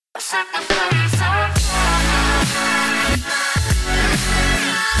I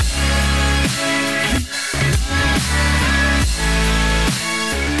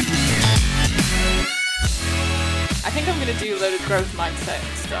think I'm going to do a load of growth mindset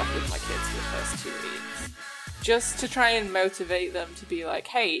and stuff with my kids for the first 2 weeks. Just to try and motivate them to be like,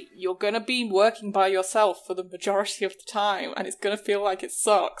 hey, you're going to be working by yourself for the majority of the time, and it's going to feel like it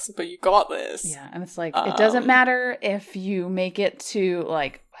sucks, but you got this. Yeah, and it's like, it doesn't matter if you make it to,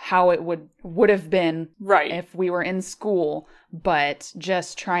 like, how it would have been if we were in school, but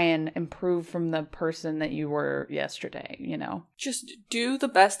just try and improve from the person that you were yesterday, you know? Just do the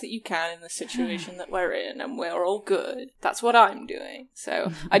best that you can in the situation that we're in, and we're all good. That's what I'm doing.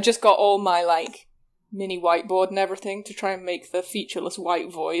 So I just got all my, like, mini whiteboard and everything to try and make the featureless white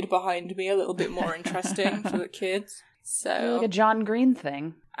void behind me a little bit more interesting for the kids. So Like a John Green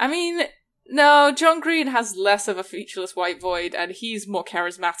thing. I mean, no, John Green has less of a featureless white void, and he's more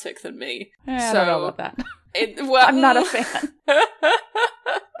charismatic than me. I don't know about that. Well, I'm not a fan.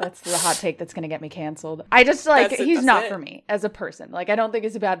 That's the hot take that's going to get me canceled. I just, like, he's not for me as a person. Like, I don't think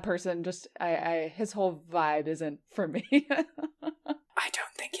he's a bad person. Just, his whole vibe isn't for me. I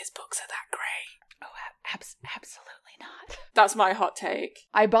don't think his books are that great. Oh, absolutely not. That's my hot take.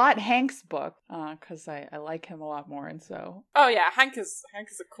 I bought Hank's book because I like him a lot more, and so. Oh yeah, Hank is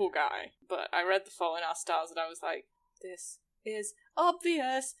a cool guy. But I read The Fault in Our Stars, and I was like, this is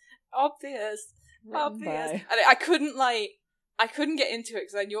obvious. And I couldn't get into it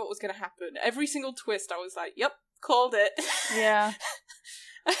because I knew what was going to happen. Every single twist, I was like, yep, called it. Yeah.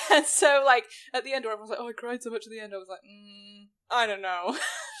 And so, like, at the end, where everyone was like, oh, I cried so much at the end, I was like, I don't know.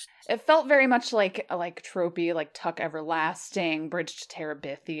 It felt very much like tropey, like Tuck Everlasting, Bridge to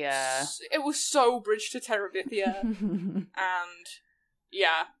Terabithia. It was so Bridge to Terabithia. And,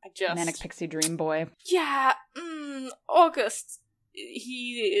 yeah, I just... Manic Pixie Dream Boy. Yeah, August,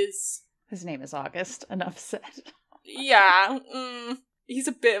 he is... His name is August, enough said. Yeah, he's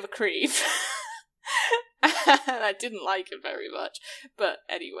a bit of a creep. And I didn't like him very much. But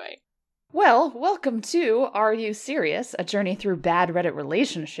anyway. Well, welcome to Are You Serious? A journey through bad Reddit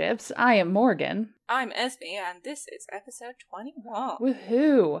relationships. I am Morgan. I'm Esme, and this is episode 21.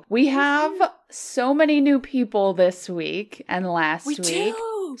 Woohoo! We have so many new people this week and last week. We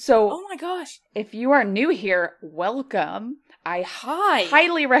do! So, oh my gosh. If you are new here, welcome. I Hi.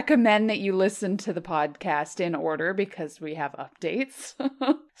 highly recommend that you listen to the podcast in order because we have updates.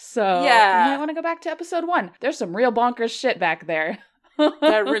 So, yeah. You might want to go back to episode 1. There's some real bonkers shit back there.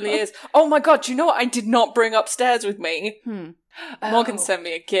 There really is. Oh my god, do you know what I did not bring upstairs with me? Morgan sent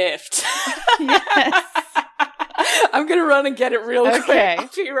me a gift. Yes. I'm gonna run and get it real quick. I'll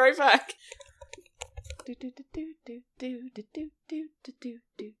be right back.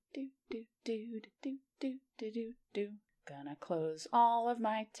 Gonna close all of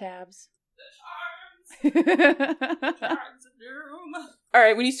my tabs. The Chimes of Doom.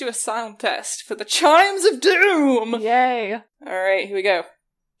 Alright, we need to do a sound test for the Chimes of Doom! Yay! Alright, here we go.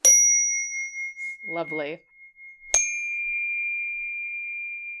 Lovely.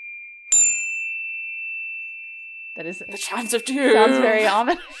 That is... The Chimes of Doom! Sounds very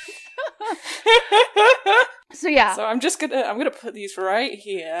ominous. So yeah. So I'm gonna put these right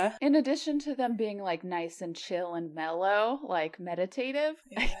here. In addition to them being like nice and chill and mellow, like meditative,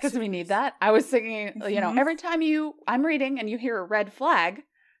 because we need that. I was thinking, you know, every time I'm reading and you hear a red flag,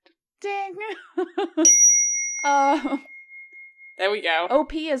 ding. There we go.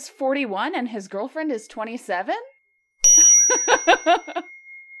 OP is 41 and his girlfriend is 27.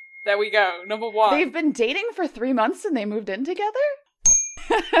 There we go. Number 1. They've been dating for 3 months and they moved in together?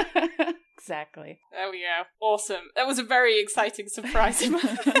 Exactly. There we go. Awesome. That was a very exciting surprise. I opened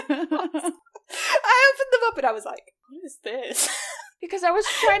them up and I was like, what is this? Because I was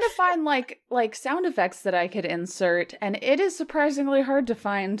trying to find like sound effects that I could insert, and it is surprisingly hard to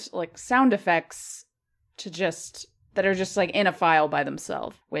find like sound effects that are just like in a file by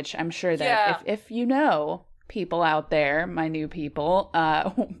themselves, which I'm sure that if you know people out there, my new people,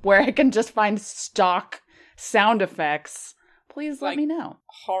 where I can just find stock sound effects, please let me know.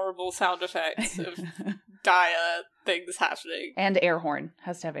 Horrible sound effects of dire things happening. And air horn.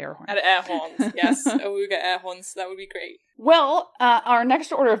 Has to have air horn. And air horns, yes. Oh, we get air horns. That would be great. Well, our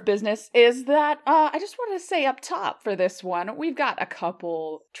next order of business is that I just wanted to say up top for this one, we've got a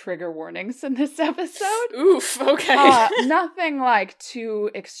couple trigger warnings in this episode. Oof, okay. Nothing like too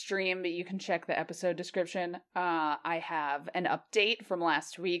extreme, but you can check the episode description. I have an update from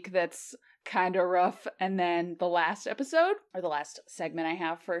last week that's kind of rough, and then the last episode, or the last segment I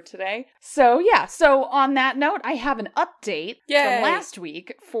have for today. So yeah, so on that note, I have an update from last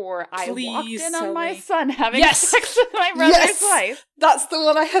week for I walked in on my son having sex with my brother Monday's Wife. That's the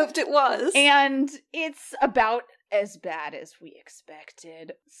one I hoped it was. And it's about as bad as we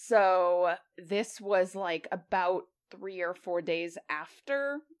expected. So this was like about 3 or 4 days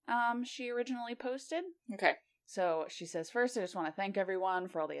after she originally posted. Okay. So she says, first, I just want to thank everyone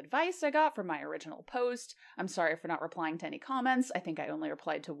for all the advice I got from my original post. I'm sorry for not replying to any comments. I think I only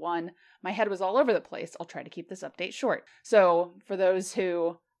replied to one. My head was all over the place. I'll try to keep this update short. So for those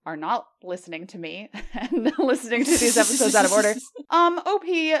who are not listening to me and listening to these episodes out of order,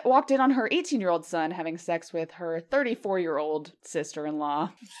 OP walked in on her 18-year-old son having sex with her 34-year-old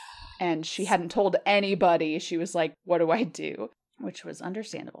sister-in-law. And she hadn't told anybody. She was like, what do I do? Which was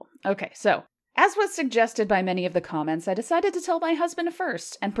understandable. Okay, so as was suggested by many of the comments, I decided to tell my husband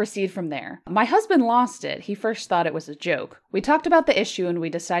first and proceed from there. My husband lost it. He first thought it was a joke. We talked about the issue and we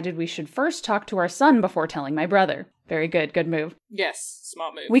decided we should first talk to our son before telling my brother. Very good. Good move. Yes,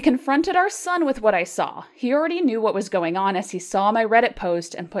 smart move. We confronted our son with what I saw. He already knew what was going on as he saw my Reddit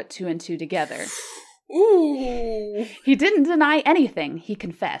post and put 2 and 2 together. Ooh. He didn't deny anything. He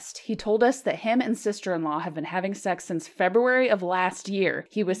confessed. He told us that him and sister-in-law have been having sex since February of last year.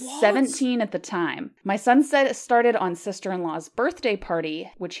 He was 17 at the time. My son said it started on sister-in-law's birthday party,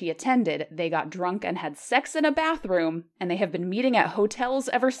 which he attended. They got drunk and had sex in a bathroom, and they have been meeting at hotels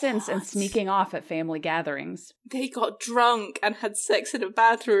ever since and sneaking off at family gatherings. They got drunk and had sex in a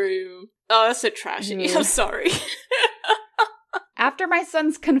bathroom. Oh, that's so trashy. I'm sorry. After my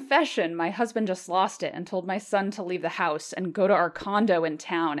son's confession, my husband just lost it and told my son to leave the house and go to our condo in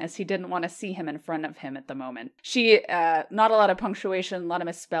town as he didn't want to see him in front of him at the moment. Not a lot of punctuation, a lot of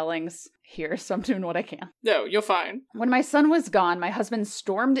misspellings here, so I'm doing what I can. No, you're fine. When my son was gone, my husband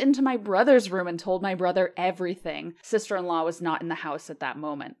stormed into my brother's room and told my brother everything. Sister-in-law was not in the house at that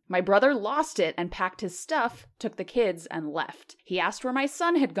moment. My brother lost it and packed his stuff, took the kids, and left. He asked where my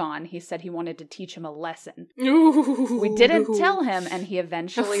son had gone. He said he wanted to teach him a lesson. Ooh. We didn't tell him, and he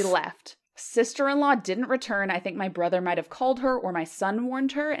eventually left. Sister-in-law didn't return. I think my brother might have called her or my son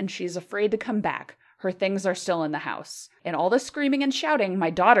warned her, and she's afraid to come back. Her things are still in the house. In all the screaming and shouting,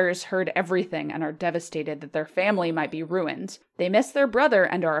 my daughters heard everything and are devastated that their family might be ruined. They miss their brother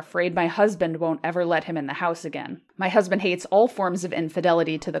and are afraid my husband won't ever let him in the house again. My husband hates all forms of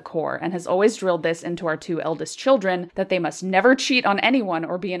infidelity to the core and has always drilled this into our 2 eldest children that they must never cheat on anyone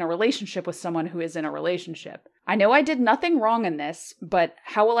or be in a relationship with someone who is in a relationship. I know I did nothing wrong in this, but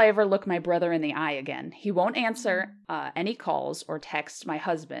how will I ever look my brother in the eye again? He won't answer any calls or text my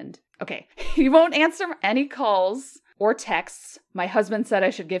husband. Okay, he won't answer any calls or texts. My husband said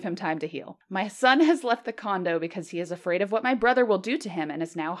I should give him time to heal. My son has left the condo because he is afraid of what my brother will do to him and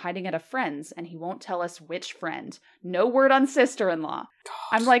is now hiding at a friend's, and he won't tell us which friend. No word on sister-in-law. God.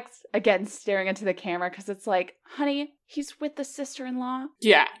 I'm like, again, staring into the camera because it's like, honey, he's with the sister-in-law.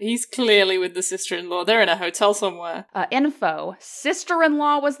 Yeah, he's clearly with the sister-in-law. They're in a hotel somewhere. Info.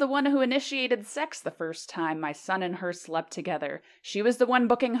 Sister-in-law was the one who initiated sex the first time my son and her slept together. She was the one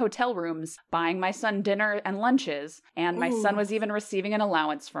booking hotel rooms, buying my son dinner and lunches, and my son was even receiving an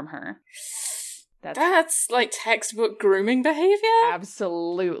allowance from her. That's like textbook grooming behavior?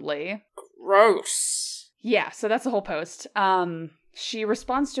 Absolutely. Gross. Yeah, so that's the whole post. She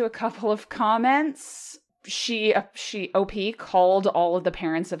responds to a couple of comments. She OP called all of the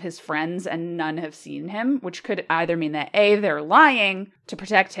parents of his friends and none have seen him, which could either mean that A, they're lying to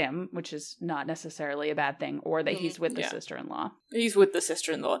protect him, which is not necessarily a bad thing, or that he's with the sister-in-law. He's with the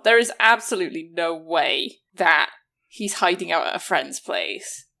sister-in-law. There is absolutely no way that he's hiding out at a friend's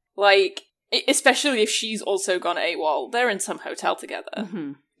place. Like, especially if she's also gone AWOL. They're in some hotel together.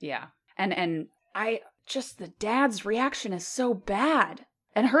 Mm-hmm. Yeah. And the dad's reaction is so bad.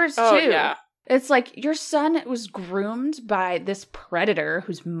 And hers too. Yeah. It's like, your son was groomed by this predator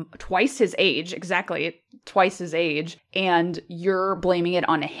who's twice his age, exactly, twice his age, and you're blaming it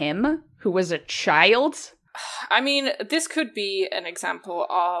on him, who was a child? I mean, this could be an example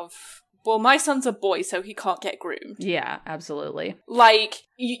of, well, my son's a boy, so he can't get groomed. Yeah, absolutely. Like,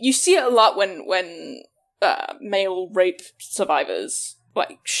 you see it a lot when male rape survivors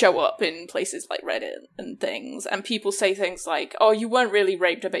like show up in places like Reddit and things, and people say things like, oh, you weren't really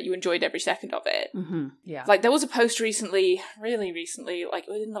raped, I bet you enjoyed every second of it. Mm-hmm. Yeah. Like, there was a post really recently, like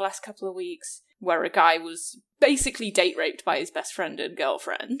within the last couple of weeks, where a guy was basically date raped by his best friend and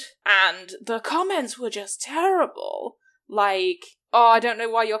girlfriend, and the comments were just terrible. Like, oh, I don't know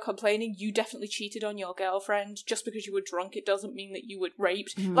why you're complaining, you definitely cheated on your girlfriend. Just because you were drunk, it doesn't mean that you were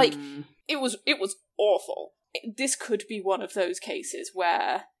raped. Mm. Like, it was awful. This could be one of those cases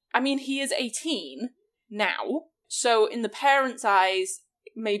where, I mean, he is 18 now, so in the parents' eyes,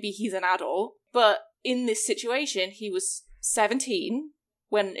 maybe he's an adult, but in this situation, he was 17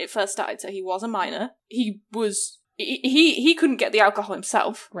 when it first started, so he was a minor. He was he couldn't get the alcohol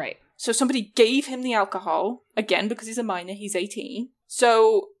himself. Right. So somebody gave him the alcohol, again, because he's a minor, he's 18.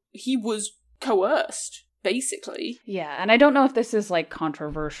 So he was coerced, basically. Yeah, and I don't know if this is, like,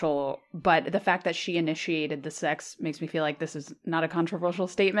 controversial, but the fact that she initiated the sex makes me feel like this is not a controversial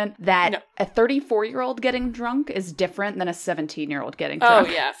statement, that a 34-year-old getting drunk is different than a 17-year-old getting drunk.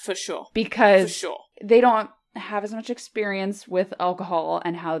 Oh, yeah, for sure. Because they don't have as much experience with alcohol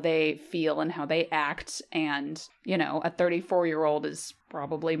and how they feel and how they act, and, you know, a 34-year-old is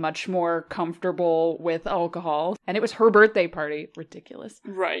probably much more comfortable with alcohol. And it was her birthday party. Ridiculous.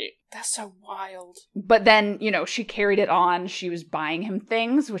 Right. That's so wild. But then, you know, she carried it on. She was buying him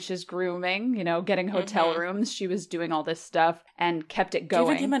things, which is grooming, you know, getting hotel rooms. She was doing all this stuff and kept it going.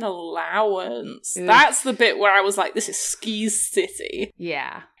 Giving him an allowance. Oof. That's the bit where I was like, this is Skis City.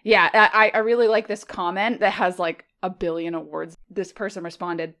 Yeah. Yeah, I really like this comment that has, like, a billion awards. This person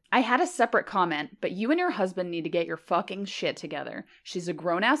responded, I had a separate comment, but you and your husband need to get your fucking shit together. She's a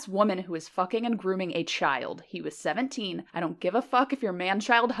grown-ass woman who is fucking and grooming a child. He was 17. I don't give a fuck if your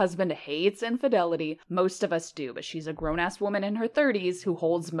man-child husband hates infidelity. Most of us do, but she's a grown-ass woman in her 30s who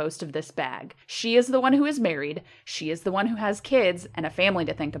holds most of this bag. She is the one who is married. She is the one who has kids and a family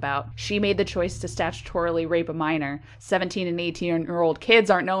to think about. She made the choice to statutorily rape a minor. 17 and 18-year-old kids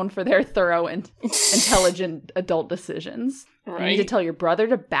aren't known for their thorough and intelligent adult decisions. Right. You need to tell your brother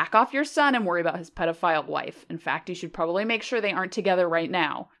to back off your son and worry about his pedophile wife. In fact, you should probably make sure they aren't together right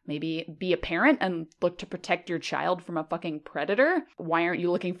now. Maybe be a parent and look to protect your child from a fucking predator. Why aren't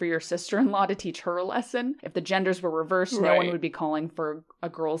you looking for your sister-in-law to teach her a lesson? If the genders were reversed, no one would be calling for a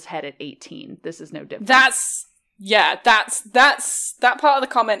girl's head at 18. This is no different. That's that part of the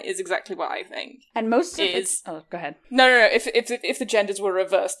comment is exactly what I think. And most of it... Oh, go ahead. No. If the genders were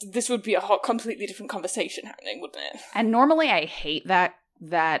reversed, this would be a completely different conversation happening, wouldn't it? And normally I hate that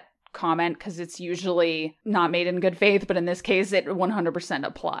comment because it's usually not made in good faith, but in this case, it 100%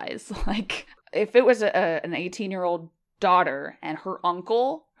 applies. Like, if it was an 18-year-old daughter and her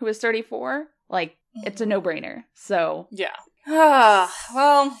uncle, who is 34, like, it's a no-brainer. So... Yeah.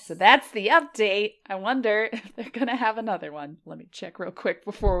 Well. So that's the update. I wonder if they're gonna have another one. Let me check real quick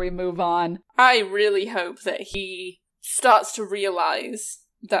before we move on. I really hope that he starts to realize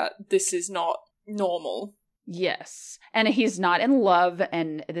that this is not normal. Yes. And he's not in love,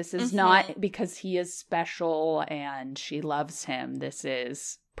 and this is not because he is special and she loves him. This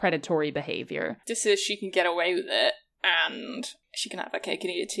is predatory behavior. This is she can get away with it, and she can have her cake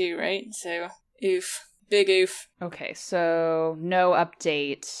and eat it too, right? So, oof. Big oof. Okay, so no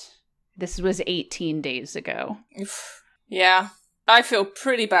update. This was 18 days ago. Oof. Yeah. I feel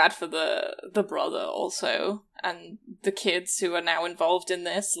pretty bad for the brother also, and the kids who are now involved in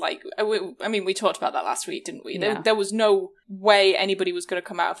this. Like, I mean, we talked about that last week, didn't we? Yeah. There was no way anybody was going to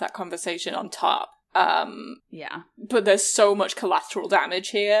come out of that conversation on top. Yeah. But there's so much collateral damage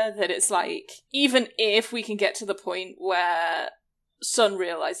here that it's like, even if we can get to the point where son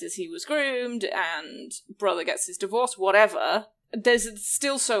realizes he was groomed and brother gets his divorce, whatever, there's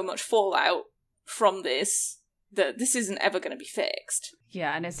still so much fallout from this that this isn't ever going to be fixed.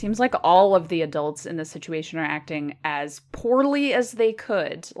 Yeah, and it seems like all of the adults in this situation are acting as poorly as they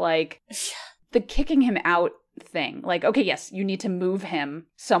could. Like, the kicking him out thing. Like, okay, yes, you need to move him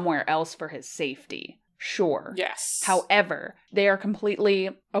somewhere else for his safety. Sure. Yes. However, they are completely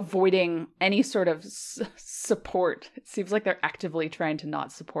avoiding any sort of support. It seems like they're actively trying to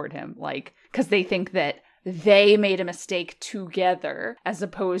not support him, like, because they think that they made a mistake together, as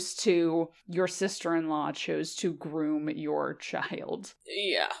opposed to your sister-in-law chose to groom your child.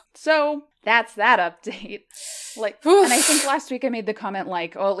 Yeah. So that's that update. Like, and I think last week I made the comment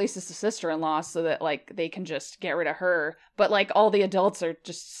like, oh, at least it's a sister-in-law, so that like they can just get rid of her. But like all the adults are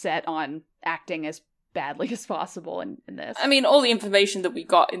just set on acting as badly as possible in this. I mean, all the information that we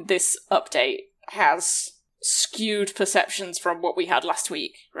got in this update has skewed perceptions from what we had last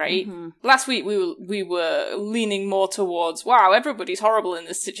week, right? Mm-hmm. Last week we were leaning more towards, wow, everybody's horrible in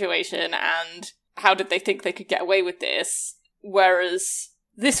this situation, and how did they think they could get away with this? Whereas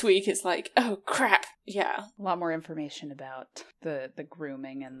this week it's like, oh crap, yeah. A lot more information about the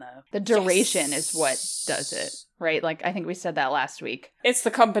grooming and the duration is what does it, right? Like, I think we said that last week. It's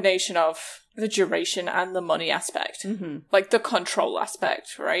the combination of the duration and the money aspect. Mm-hmm. Like, the control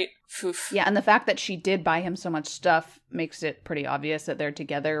aspect, right? Oof. Yeah, and the fact that she did buy him so much stuff makes it pretty obvious that they're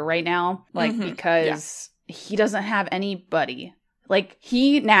together right now. Like, because he doesn't have anybody. Like,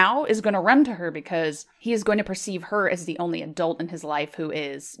 he now is going to run to her because he is going to perceive her as the only adult in his life who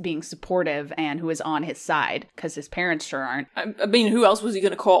is being supportive and who is on his side, because his parents sure aren't. I mean, who else was he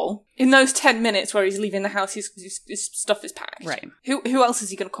going to call? In those 10 minutes where he's leaving the house, his stuff is packed. Right. Who else is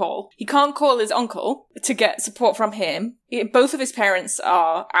he going to call? He can't call his uncle to get support from him. Both of his parents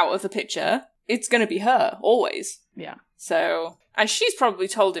are out of the picture. It's going to be her, always. Yeah. So, and she's probably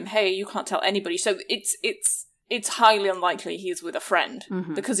told him, hey, you can't tell anybody. So it's highly unlikely he's with a friend.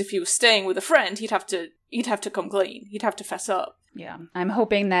 Mm-hmm. Because if he was staying with a friend, he'd have to come clean. He'd have to fess up. Yeah. I'm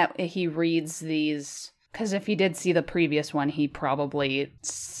hoping that he reads these, because if he did see the previous one, he probably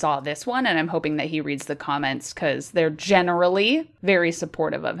saw this one, and I'm hoping that he reads the comments, because they're generally very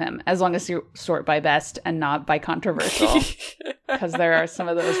supportive of him, as long as you sort by best and not by controversial, because there are some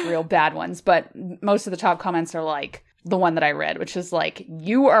of those real bad ones. But most of the top comments are like the one that I read, which is like,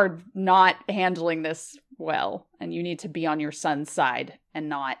 you are not handling this well, and you need to be on your son's side and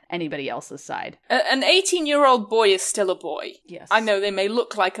not anybody else's side. An 18-year-old boy is still a boy. Yes. I know they may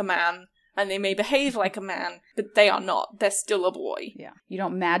look like a man, and they may behave like a man, but they are not. They're still a boy. Yeah. You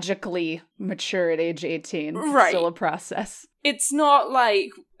don't magically mature at age 18. It's Right. still a process. It's not like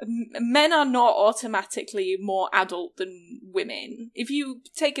men are not automatically more adult than women. If you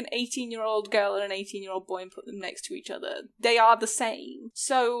take an 18-year-old girl and an 18-year-old boy and put them next to each other, they are the same.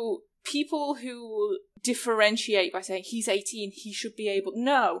 So people who differentiate by saying he's 18, he should be able...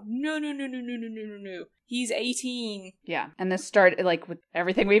 No. He's 18. Yeah. And this started, like, with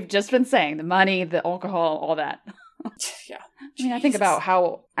everything we've just been saying. The money, the alcohol, all that. Yeah. I mean, I think about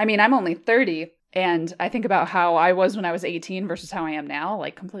how... I mean, I'm only 30, and I think about how I was when I was 18 versus how I am now.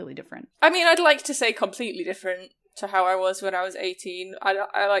 Like, completely different. I mean, I'd like to say completely different to how I was when I was 18.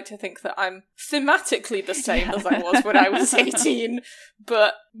 I like to think that I'm thematically the same as I was when I was 18,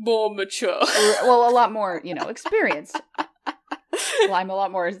 but more mature. Well, a lot more, experienced. Well, I'm a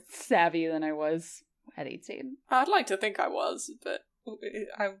lot more savvy than I was at 18. I'd like to think I was, but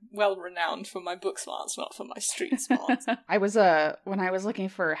I'm well renowned for my book smarts, not for my street smarts. When I was looking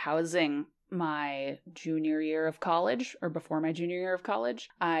for housing my junior year of college, or before my junior year of college,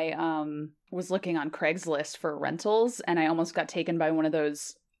 I was looking on Craigslist for rentals, and I almost got taken by one of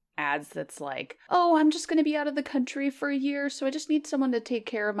those ads that's like, oh, I'm just going to be out of the country for a year, so I just need someone to take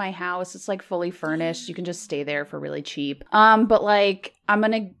care of my house. It's like fully furnished. You can just stay there for really cheap. But like, I'm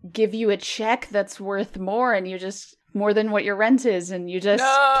going to give you a check that's worth more, and you just... more than what your rent is, and you just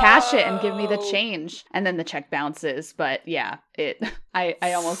cash it and give me the change. And then the check bounces. But yeah, I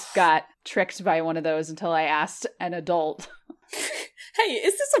almost got tricked by one of those until I asked an adult. Hey,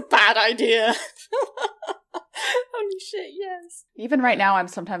 is this a bad idea? Holy shit, yes. Even right now, I'm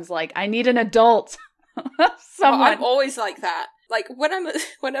sometimes like, I need an adult. Someone. I'm always like that. Like, when I'm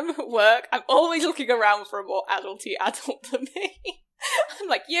at work, I'm always looking around for a more adulty adult than me. I'm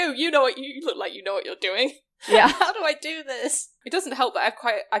like, you look like you know what you're doing. Yeah. How do I do this? It doesn't help that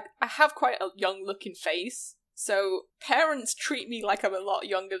I have quite a young looking face. So parents treat me like I'm a lot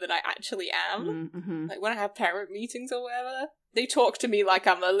younger than I actually am. Mm-hmm. Like when I have parent meetings or whatever, they talk to me like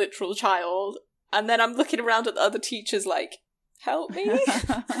I'm a literal child. And then I'm looking around at the other teachers like, help me?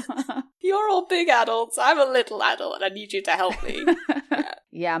 You're all big adults. I'm a little adult and I need you to help me.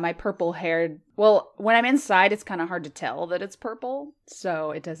 Yeah, my purple haired... Well, when I'm inside, it's kind of hard to tell that it's purple.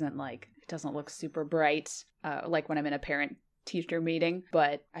 So it doesn't look super bright, like when I'm in a parent-teacher meeting.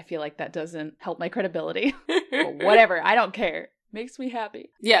 But I feel like that doesn't help my credibility. But whatever, I don't care. Makes me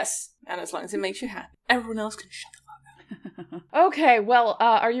happy. Yes, and as long as it makes you happy, everyone else can shut the fuck up. Okay, well,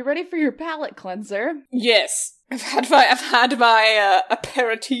 are you ready for your palate cleanser? Yes, I've had my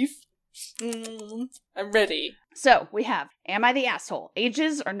aperitif. I'm ready. So, we have, am I the asshole?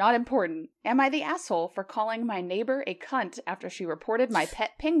 Ages are not important. Am I the asshole for calling my neighbor a cunt after she reported my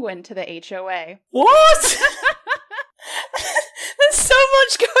pet penguin to the HOA? What? There's so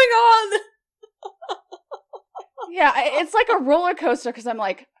much going on! Yeah, it's like a roller coaster, because I'm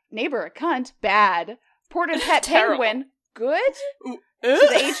like, neighbor, a cunt, bad. Reported pet penguin, good? To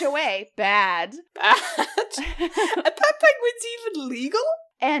the HOA, bad. Bad? A pet penguin's even legal?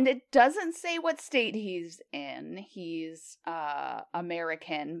 And it doesn't say what state he's in. He's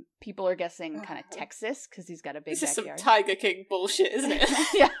American. People are guessing kind of Texas, because he's got a big backyard. backyard. This is some Tiger King bullshit, isn't it?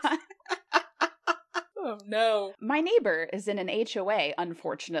 Yeah. Oh no. My neighbor is in an HOA,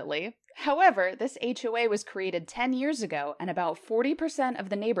 unfortunately. However, this HOA was created 10 years ago, and about 40% of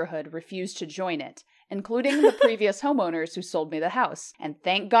the neighborhood refused to join it, including the previous homeowners who sold me the house. And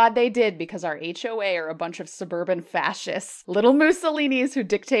thank God they did, because our HOA are a bunch of suburban fascists, little Mussolinis who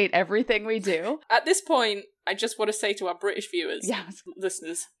dictate everything we do. At this point, I just want to say to our British viewers, Yes.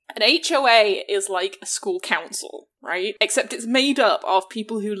 listeners, An HOA is like a school council, right? Except it's made up of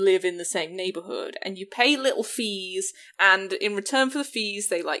people who live in the same neighborhood, and you pay little fees, and in return for the fees,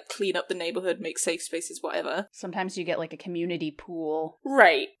 they like clean up the neighborhood, make safe spaces, whatever. Sometimes you get like a community pool.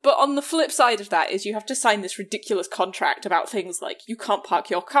 Right. But on the flip side of that is you have to sign this ridiculous contract about things like you can't park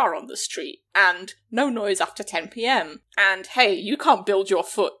your car on the street, and no noise after 10 p.m. And hey, you can't build your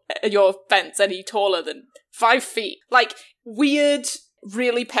fence any taller than 5 feet. Like, weird,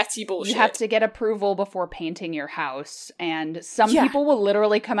 really petty bullshit. You have to get approval before painting your house, and some people will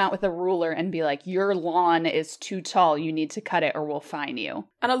literally come out with a ruler and be like, your lawn is too tall, you need to cut it or we'll fine you.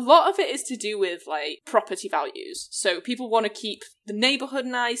 And a lot of it is to do with, like, property values. So people want to keep the neighborhood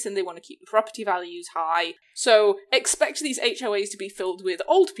nice, and they want to keep the property values high. So expect these HOAs to be filled with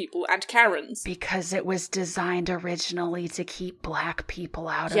old people and Karens. Because it was designed originally to keep black people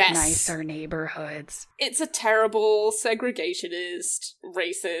out of nicer neighborhoods. It's a terrible segregationist,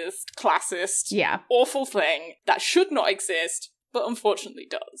 racist, classist, awful thing that should not exist, but unfortunately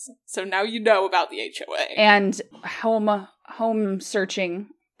does. So now you know about the HOA. And home searching,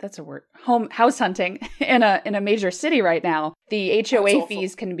 that's a word, house hunting in a major city right now. The HOA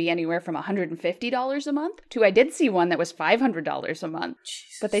fees can be anywhere from $150 a month to, I did see one that was $500 a month.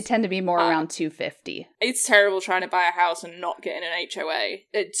 Jesus. But they tend to be more around $250. It's terrible trying to buy a house and not getting an HOA.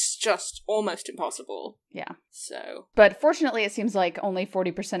 It's just almost impossible. Yeah. So. But fortunately, it seems like only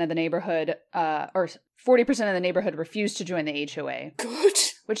 40% of the neighborhood, or 40% of the neighborhood refused to join the HOA. Good.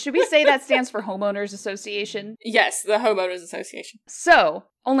 Which, should we say that stands for Homeowners Association? Yes, the Homeowners Association. So,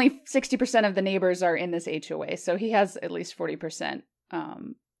 only 60% of the neighbors are in this HOA, so he has at least 40%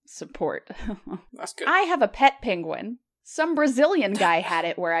 support. That's good. I have a pet penguin. Some Brazilian guy had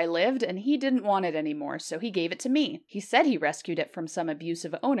it where I lived, and he didn't want it anymore, so he gave it to me. He said he rescued it from some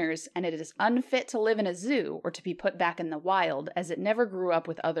abusive owners, and it is unfit to live in a zoo or to be put back in the wild, as it never grew up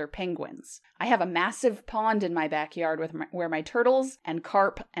with other penguins. I have a massive pond in my backyard where my turtles and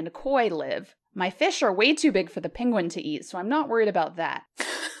carp and koi live. My fish are way too big for the penguin to eat, so I'm not worried about that.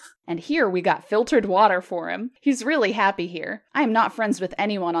 And here we got filtered water for him. He's really happy here. I am not friends with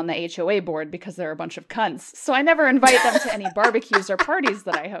anyone on the HOA board because they're a bunch of cunts, so I never invite them to any barbecues or parties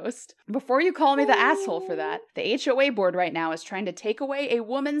that I host. Before you call me the asshole for that, the HOA board right now is trying to take away a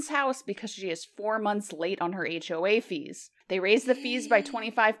woman's house because she is 4 months late on her HOA fees. They raised the fees by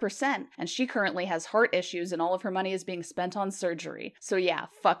 25%, and she currently has heart issues and all of her money is being spent on surgery. So yeah,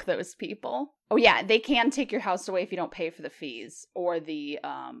 fuck those people. Oh yeah, they can take your house away if you don't pay for the fees or the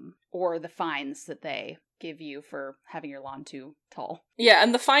fines that they give you for having your lawn too tall. Yeah,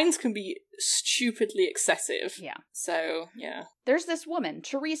 and the fines can be stupidly excessive. Yeah. So, yeah. There's this woman,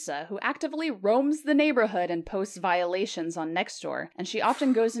 Teresa, who actively roams the neighborhood and posts violations on Nextdoor, and she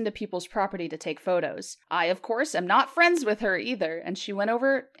often goes into people's property to take photos. I, of course, am not friends with her either, and she went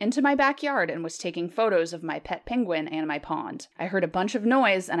over into my backyard and was taking photos of my pet penguin and my pond. I heard a bunch of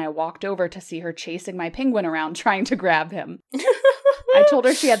noise, and I walked over to see her chasing my penguin around trying to grab him. I told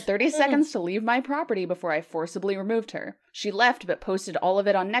her she had 30 seconds to leave my property before I forcibly removed her. She left but posted all of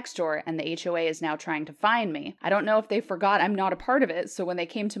it on Nextdoor, and the HOA is now trying to fine me. I don't know if they forgot I'm not a part of it, so when they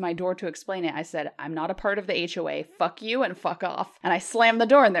came to my door to explain it, I said, I'm not a part of the HOA, fuck you and fuck off. And I slammed the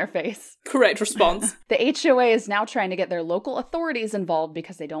door in their face. Correct response. The HOA is now trying to get their local authorities involved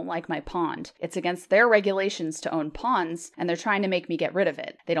because they don't like my pond. It's against their regulations to own ponds, and they're trying to make me get rid of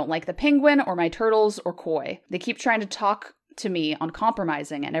it. They don't like the penguin or my turtles or koi. They keep trying to talk to me on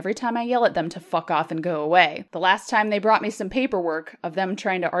compromising, and every time I yell at them to fuck off and go away. The last time they brought me some paperwork of them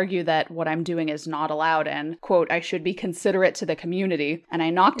trying to argue that what I'm doing is not allowed and, quote, I should be considerate to the community, and I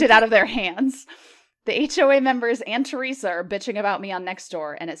knocked it out of their hands. The HOA members and Teresa are bitching about me on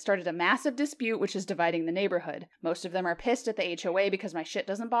Nextdoor, and it started a massive dispute which is dividing the neighborhood. Most of them are pissed at the HOA because my shit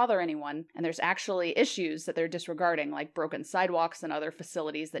doesn't bother anyone, and there's actually issues that they're disregarding, like broken sidewalks and other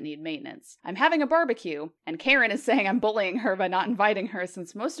facilities that need maintenance. I'm having a barbecue, and Karen is saying I'm bullying her by not inviting her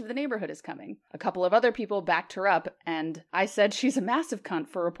since most of the neighborhood is coming. A couple of other people backed her up, and I said she's a massive cunt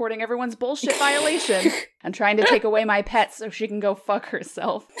for reporting everyone's bullshit violation and trying to take away my pet so she can go fuck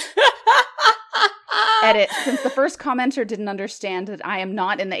herself. Edit. Since the first commenter didn't understand that I am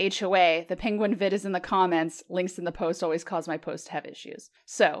not in the HOA, the penguin vid is in the comments. Links in the post always cause my post to have issues.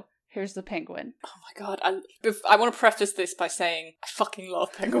 So, here's the penguin. Oh my god, I want to preface this by saying I fucking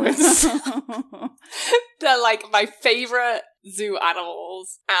love penguins. They're like my favourite zoo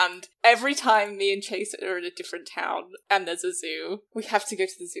animals, and every time me and Chase are in a different town and there's a zoo, we have to go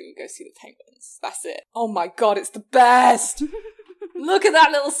to the zoo and go see the penguins. That's it. Oh my god, it's the best! Look at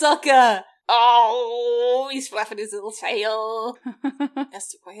that little sucker! Oh, he's flapping his little tail. Has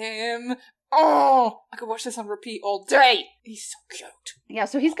to him. Oh, I could watch this on repeat all day. He's so cute. Yeah,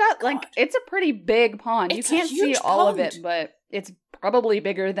 so he's got, like, it's a pretty big pond. It's you can't a huge see all of pond. it, but it's probably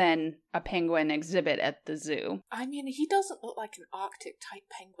bigger than a penguin exhibit at the zoo. I mean, he doesn't look like an Arctic-type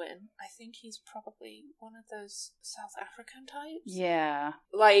penguin. I think he's probably one of those South African types. Yeah.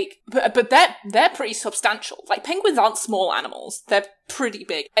 Like, but they're pretty substantial. Like, penguins aren't small animals. They're pretty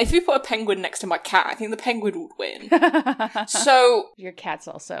big. If you put a penguin next to my cat, I think the penguin would win. So... Your cat's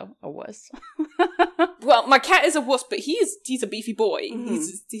also a wuss. Well, my cat is a wuss, but he's a beefy boy. Mm-hmm.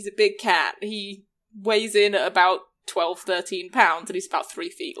 He's a big cat. He weighs in at about 12, 13 pounds, and he's about 3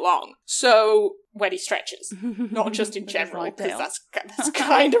 feet long. So, when he stretches. Not just in general, because that's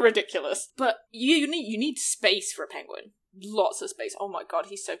kind of ridiculous. But you need space for a penguin. Lots of space. Oh my god,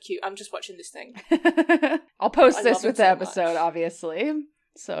 he's so cute. I'm just watching this thing. I'll post I this love with him the so episode, much. obviously.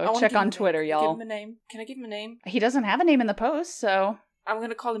 So I wanna check give him on a Twitter, name. y'all. Give him a name. Can I give him a name? He doesn't have a name in the post, so... I'm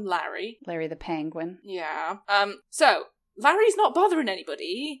gonna call him Larry. Larry the Penguin. Yeah. So, Larry's not bothering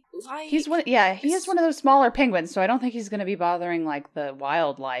anybody. Like, He is one of those smaller penguins, so I don't think he's going to be bothering, like, the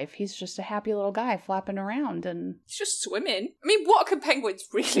wildlife. He's just a happy little guy flapping around, and... He's just swimming. I mean, what can penguins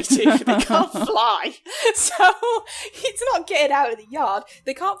really do? They can't fly. So, it's not getting out of the yard.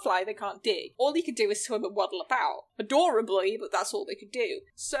 They can't fly, they can't dig. All he can do is swim and waddle about. Adorably, but that's all they can do.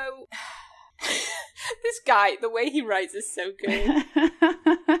 So... This guy, the way he writes is so good.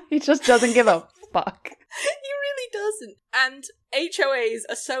 He just doesn't give a fuck. He really doesn't. And HOAs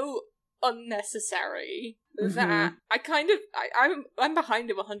are so unnecessary that I'm behind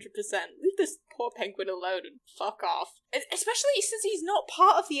him 100%. Leave this poor penguin alone and fuck off. Especially since he's not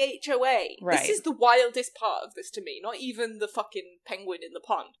part of the HOA. Right. This is the wildest part of this to me. Not even the fucking penguin in the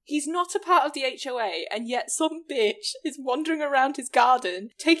pond. He's not a part of the HOA, and yet some bitch is wandering around his garden,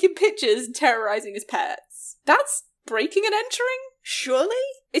 taking pictures and terrorizing his pets. That's breaking and entering? Surely?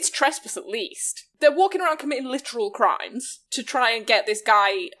 It's trespass at least. They're walking around committing literal crimes to try and get this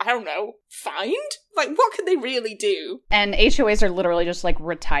guy, I don't know, fined? Like, what could they really do? And HOAs are literally just, like,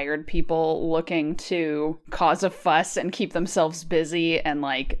 retired people looking to cause a fuss and keep themselves busy and,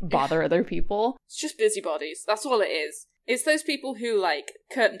 like, bother other people. It's just busybodies. That's all it is. It's those people who, like,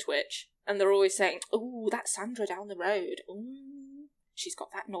 curtain twitch, and they're always saying, ooh, that's Sandra down the road. Ooh. She's got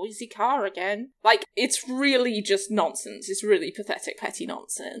that noisy car again. Like, it's really just nonsense. It's really pathetic, petty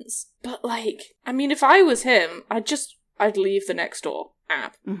nonsense. But, like, I mean, if I was him, I'd leave the Nextdoor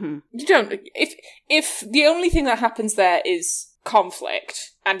app. Mm-hmm. You don't... If the only thing that happens there is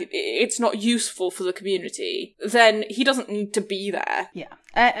conflict, and it's not useful for the community, then he doesn't need to be there. Yeah.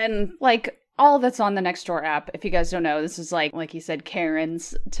 And like... all that's on the Nextdoor app, if you guys don't know, this is like you said,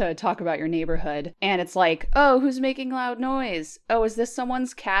 Karen's to talk about your neighborhood. And it's like, oh, who's making loud noise? Oh, is this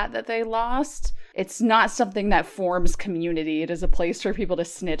someone's cat that they lost? It's not something that forms community. It is a place for people to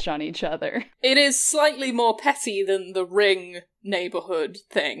snitch on each other. It is slightly more petty than the Ring neighborhood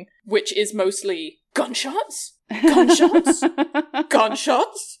thing, which is mostly gunshots? Gunshots?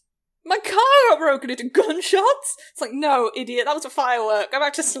 Gunshots? My car got broken into gunshots? It's like, no, idiot, that was a firework. Go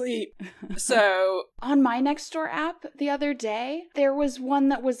back to sleep. So... on my Nextdoor app the other day, there was one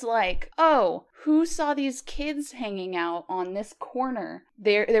that was like, oh, who saw these kids hanging out on this corner?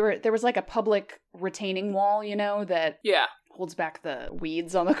 There was like a public retaining wall, you know, that... yeah. holds back the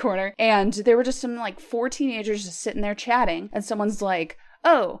weeds on the corner. And there were just some, like, 4 teenagers just sitting there chatting. And someone's like,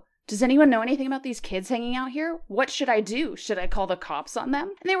 oh... does anyone know anything about these kids hanging out here? What should I do? Should I call the cops on them?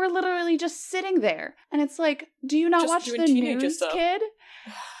 And they were literally just sitting there. And it's like, do you not Just watch doing the teenager news, stuff. kid?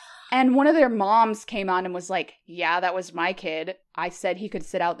 And one of their moms came on and was like, yeah, that was my kid. I said he could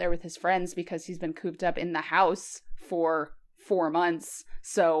sit out there with his friends because he's been cooped up in the house for 4 months.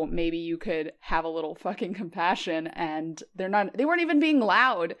 So maybe you could have a little fucking compassion. And they weren't even being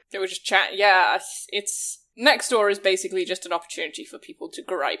loud. They were just chatting. Yeah, it's... Nextdoor is basically just an opportunity for people to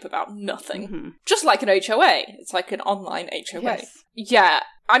gripe about nothing. Mm-hmm. Just like an HOA. It's like an online HOA. Yes. Yeah.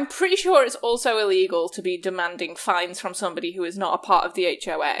 I'm pretty sure it's also illegal to be demanding fines from somebody who is not a part of the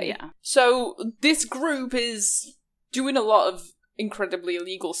HOA. Yeah. So this group is doing a lot of incredibly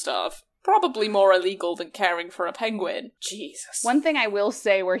illegal stuff. Probably more illegal than caring for a penguin. Jesus. One thing I will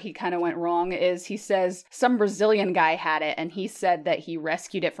say where he kind of went wrong is he says some Brazilian guy had it, and he said that he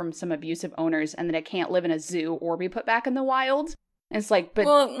rescued it from some abusive owners and that it can't live in a zoo or be put back in the wild. And it's like, but...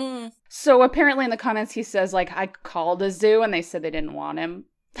 well, So apparently in the comments he says, like, I called a zoo and they said they didn't want him.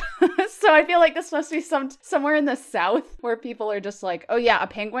 So I feel like this must be somewhere in the South where people are just like, oh yeah, a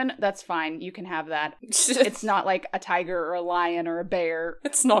penguin, that's fine, you can have that. It's not like a tiger or a lion or a bear.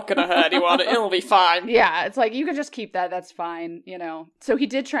 It's not gonna hurt anyone. It'll be fine. Yeah, it's like, you can just keep that, that's fine, you know. So he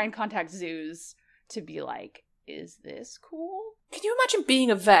did try and contact zoos to be like, is this cool? Can you imagine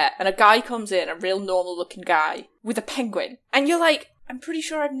being a vet and a guy comes in, a real normal looking guy, with a penguin, and you're like, I'm pretty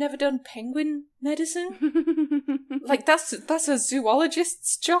sure I've never done penguin medicine? Like, that's a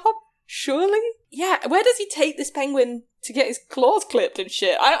zoologist's job? Surely? Yeah, where does he take this penguin to get his claws clipped and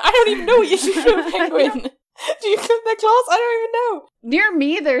shit? I don't even know what you do to a penguin. Do you clip their claws? I don't even know. Near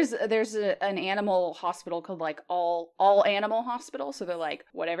me, there's an animal hospital called, like, all animal hospital. So they're like,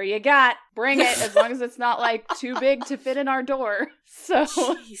 whatever you got, bring it, as long as it's not, like, too big to fit in our door. So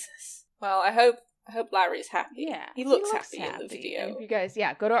Jesus. Well, I hope Larry's happy. Yeah. He looks happy in the video. And if you guys,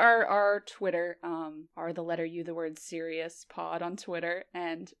 go to our Twitter, are the letter U, the word serious pod on Twitter,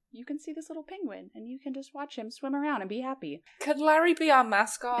 and you can see this little penguin, and you can just watch him swim around and be happy. Could Larry be our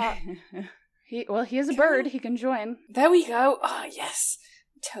mascot? He is a bird. He can join. There we go. Oh, yes.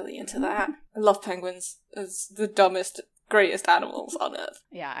 I'm totally into that. I love penguins. It's the dumbest, greatest animals on Earth.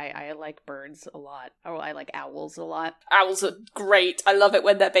 Yeah, I like birds a lot. Oh, I like owls a lot. Owls are great. I love it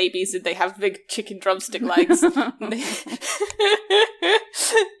when they're babies and they have big chicken drumstick legs.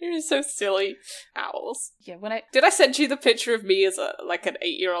 You're so silly. Owls. Yeah, Did I send you the picture of me as an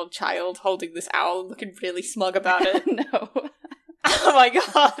 8-year-old child holding this owl and looking really smug about it? No. Oh my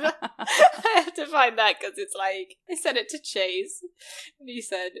god. I have to find that because it's like, I sent it to Chase and he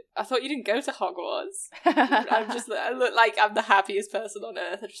said, I thought you didn't go to Hogwarts. I look like I'm the happiest person on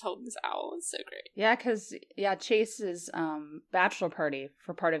earth. I'm just holding this owl. It's so great. Yeah, because, Chase's bachelor party,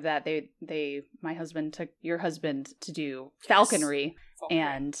 for part of that, my husband took your husband to do falconry.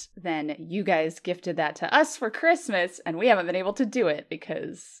 And then you guys gifted that to us for Christmas, and we haven't been able to do it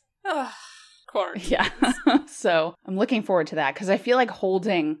because... Yeah. So I'm looking forward to that because I feel like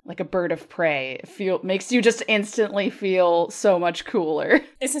holding like a bird of prey makes you just instantly feel so much cooler.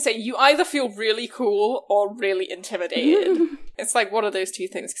 It's insane. You either feel really cool or really intimidated. It's like one of those two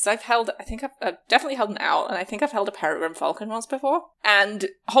things. Because I've definitely held an owl, and I think I've held a peregrine falcon once before. And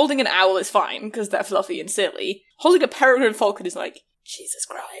holding an owl is fine because they're fluffy and silly. Holding a peregrine falcon is like, Jesus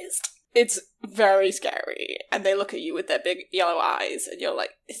Christ. It's very scary, and they look at you with their big yellow eyes, and you're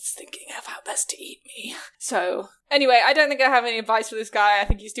like, it's thinking of how best to eat me. So, anyway, I don't think I have any advice for this guy. I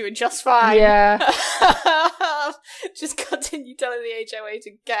think he's doing just fine. Yeah. Just continue telling the HOA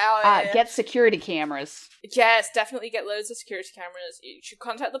to get out of here. Get security cameras. Yes, definitely get loads of security cameras. You should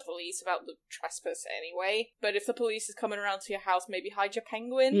contact the police about the trespass anyway, but if the police is coming around to your house, maybe hide your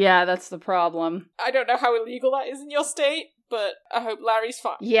penguin. Yeah, that's the problem. I don't know how illegal that is in your state, but I hope Larry's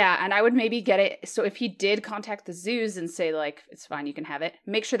fine. Yeah, and I would maybe get it. So if he did contact the zoos and say, like, it's fine, you can have it,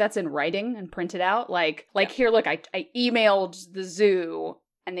 make sure that's in writing and print it out. Like here, look, I emailed the zoo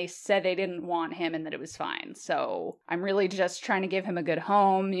and they said they didn't want him and that it was fine. So I'm really just trying to give him a good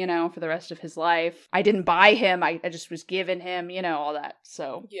home, for the rest of his life. I didn't buy him. I just was given him, all that.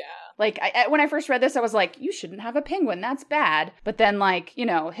 So yeah. Like, when I first read this, I was like, you shouldn't have a penguin. That's bad. But then, like,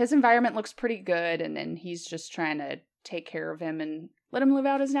 his environment looks pretty good. And then he's just trying to take care of him and let him live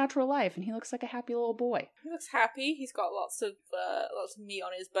out his natural life, and he looks like a happy little boy. He looks happy. He's got lots of meat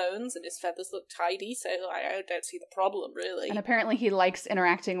on his bones, and his feathers look tidy, so I don't see the problem, really. And apparently he likes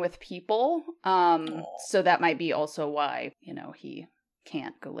interacting with people, so that might be also why, he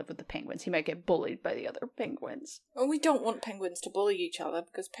can't go live with the penguins. He might get bullied by the other penguins. Well, we don't want penguins to bully each other,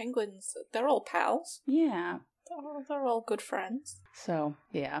 because penguins, they're all pals. Yeah. They're all good friends. So,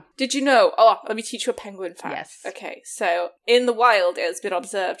 yeah. Did you know... Oh, let me teach you a penguin fact. Yes. Okay, so in the wild, it has been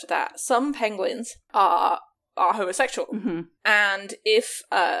observed that some penguins are homosexual. Mm-hmm. And if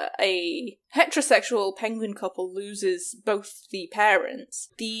a heterosexual penguin couple loses both the parents,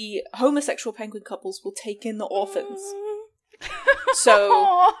 the homosexual penguin couples will take in the orphans.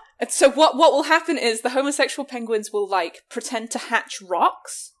 So what will happen is the homosexual penguins will, like, pretend to hatch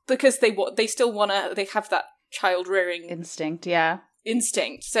rocks because they still want to... They have that child-rearing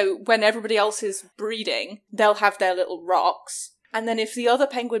instinct. So when everybody else is breeding, they'll have their little rocks. And then if the other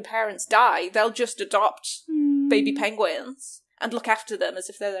penguin parents die, they'll just adopt baby penguins and look after them as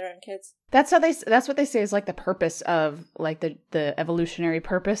if they're their own kids. That's what they say is, like, the purpose of, like, the evolutionary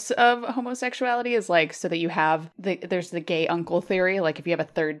purpose of homosexuality is, like, so that you have there's the gay uncle theory. Like, if you have a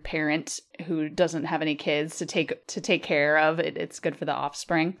third parent who doesn't have any kids to take care of, it's good for the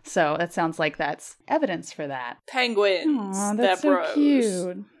offspring. So that sounds like that's evidence for that. Penguins. Aww, they're that's so bros.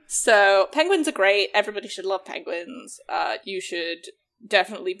 cute. So penguins are great. Everybody should love penguins. You should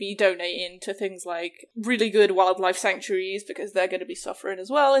definitely be donating to things like really good wildlife sanctuaries, because they're going to be suffering as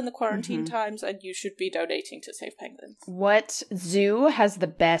well in the quarantine times, and you should be donating to Save Penguins. What zoo has the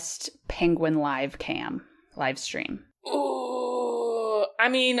best penguin live stream? Oh, I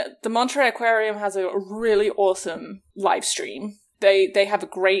mean, the Monterey Aquarium has a really awesome live stream. They have a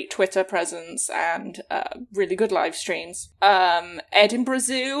great Twitter presence and really good live streams. Edinburgh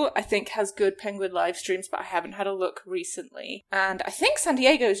Zoo, I think, has good penguin live streams, but I haven't had a look recently. And I think San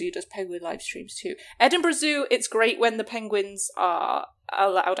Diego Zoo does penguin live streams too. Edinburgh Zoo, it's great when the penguins are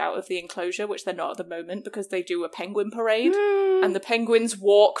allowed out of the enclosure, which they're not at the moment, because they do a penguin parade. And the penguins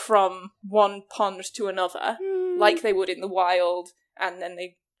walk from one pond to another, like they would in the wild, and then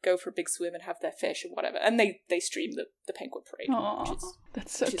they go for a big swim and have their fish and whatever. And they stream the penguin parade. Aww,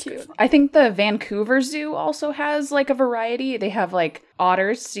 that's so cute. I think the Vancouver Zoo also has like a variety. They have like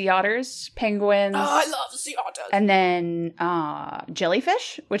otters, sea otters, penguins. Oh, I love sea otters. And then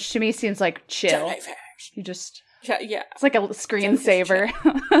jellyfish, which to me seems like chill. Jellyfish. You just... Yeah. It's like a screensaver.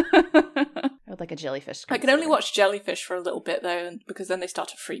 I would like a jellyfish screensaver. I can only watch jellyfish for a little bit, though, because then they start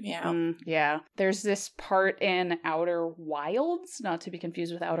to freak me out. Yeah. There's this part in Outer Wilds, not to be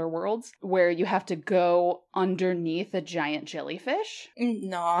confused with Outer Worlds, where you have to go underneath a giant jellyfish.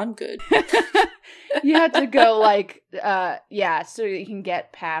 No, I'm good. You have to go like, so you can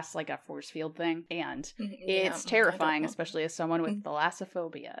get past like a force field thing. And it's terrifying, especially as someone with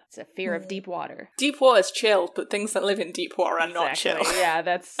thalassophobia. It's a fear of deep water. Deep water is chill, but things that live in deep water are not chill. Yeah,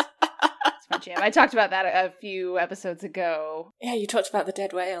 that's my jam. I talked about that a few episodes ago. Yeah, you talked about the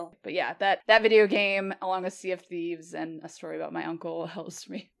dead whale. But yeah, that video game, along with Sea of Thieves and a story about my uncle, helps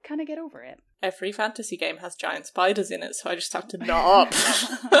me kind of get over it. Every fantasy game has giant spiders in it, so I just have to not.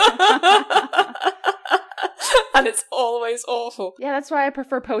 And it's always awful. Yeah, that's why I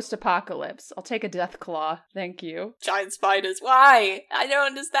prefer post-apocalypse. I'll take a death claw. Thank you. Giant spiders. Why? I don't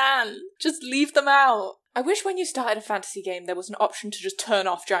understand. Just leave them out. I wish when you started a fantasy game there was an option to just turn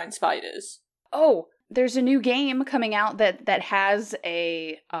off giant spiders. Oh, there's a new game coming out that has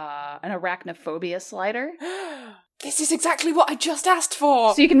an arachnophobia slider. This is exactly what I just asked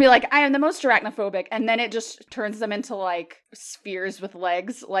for! So you can be like, I am the most arachnophobic, and then it just turns them into, like, spheres with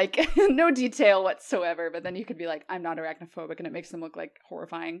legs. Like, no detail whatsoever, but then you could be like, I'm not arachnophobic, and it makes them look, like,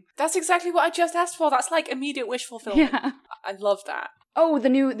 horrifying. That's exactly what I just asked for. That's, like, immediate wish fulfillment. Yeah. I love that. Oh, the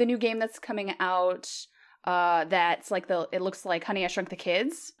new game that's coming out, that's, like, it looks like Honey, I Shrunk the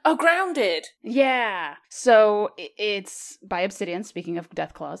Kids. Oh, Grounded! Yeah. So, it's by Obsidian, speaking of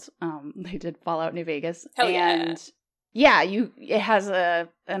Death Claws. They did Fallout New Vegas. Hell yeah. It has an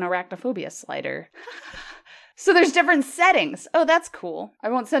arachnophobia slider. So there's different settings. Oh, that's cool. I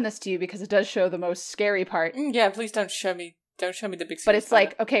won't send this to you because it does show the most scary part. Yeah, please don't show me the big spheres. But it's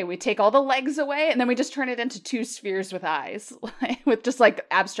like, okay, we take all the legs away and then we just turn it into 2 spheres with eyes. With just like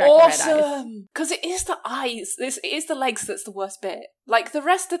abstract red eyes. Awesome! Because it is the eyes. It is the legs that's the worst bit. Like, the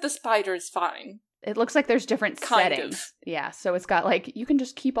rest of the spider is fine. It looks like there's different settings. Yeah, so it's got like, you can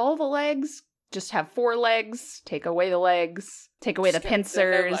just keep all the legs, just have 4 legs, take away the legs, take away the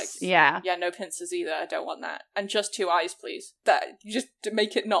pincers. No yeah, no pincers either. I don't want that. And just 2 eyes, please. That you just to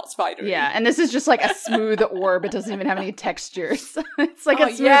make it not spidery. Yeah, and this is just like a smooth orb. It doesn't even have any textures. It's like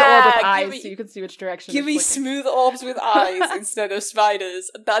a smooth orb with eyes, so you can see which direction. Give me smooth orbs with eyes instead of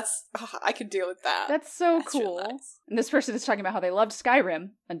spiders. I can deal with that. That's so cool. Really nice. And this person is talking about how they loved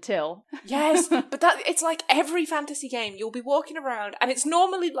Skyrim until. Yes, but it's like every fantasy game. You'll be walking around, and it's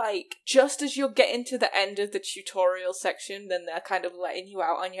normally like just as you're getting to the end of the tutorial section, then they're kind of letting you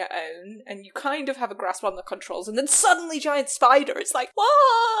out on your own, and you kind of have a grasp on the controls, and then suddenly giant spider. It's like, why?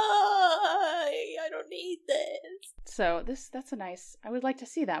 I don't need this. So that's a nice. I would like to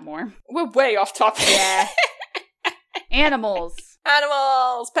see that more. We're way off topic. Yeah. Animals.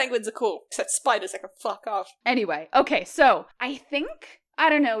 Penguins are cool, except spiders. I can fuck off. Anyway, okay, so I think. I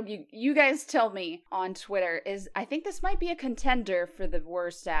don't know, you guys tell me on Twitter, I think this might be a contender for the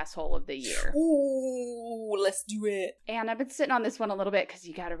worst asshole of the year. Ooh, let's do it. And I've been sitting on this one a little bit because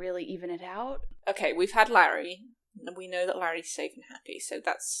you gotta really even it out. Okay, we've had Larry, and we know that Larry's safe and happy, so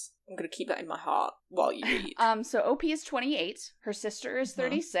I'm gonna keep that in my heart while you read. So OP is 28, her sister is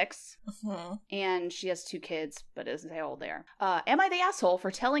 36, and she has 2 kids, but doesn't say how old they are. Am I the asshole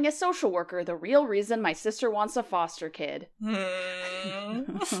for telling a social worker the real reason my sister wants a foster kid?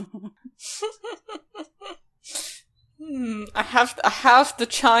 I have the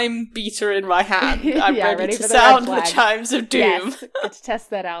chime beater in my hand. I'm ready to sound the chimes of doom. Yes, let's test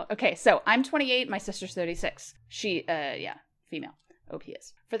that out. Okay, so I'm 28, my sister's 36. She, female. OP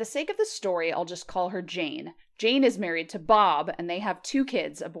is. For the sake of the story, I'll just call her Jane. Jane is married to Bob, and they have 2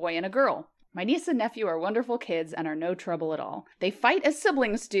 kids, a boy and a girl. My niece and nephew are wonderful kids and are no trouble at all. They fight as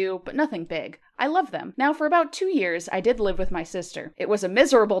siblings do, but nothing big. I love them. Now, for about 2 years, I did live with my sister. It was a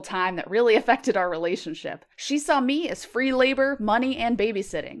miserable time that really affected our relationship. She saw me as free labor, money, and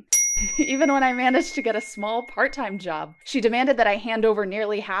babysitting. Even when I managed to get a small part-time job, she demanded that I hand over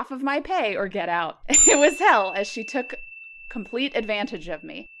nearly half of my pay or get out. It was hell, as she took complete advantage of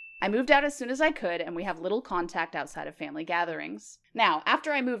me. I moved out as soon as I could, and we have little contact outside of family gatherings. Now,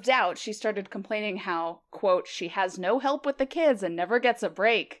 after I moved out, she started complaining how, quote, she has no help with the kids and never gets a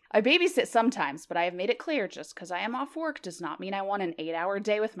break. I babysit sometimes, but I have made it clear just because I am off work does not mean I want an 8-hour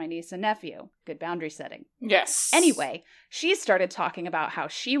day with my niece and nephew. Good boundary setting. Yes. Anyway, she started talking about how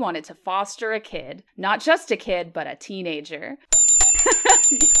she wanted to foster a kid. Not just a kid, but a teenager.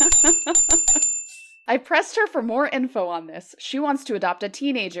 I pressed her for more info on this. She wants to adopt a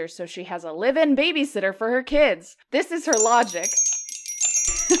teenager so she has a live-in babysitter for her kids. This is her logic.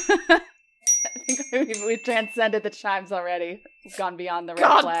 I think we've transcended the chimes already. We've gone beyond the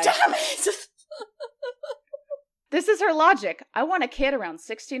red flag. God damn it! This is her logic. I want a kid around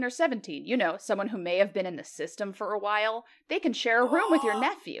 16 or 17. You know, someone who may have been in the system for a while. They can share a room with your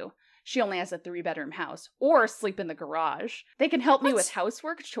nephew. She only has a 3-bedroom house, or sleep in the garage. They can help me with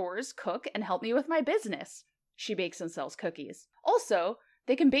housework, chores, cook, and help me with my business. She bakes and sells cookies. Also,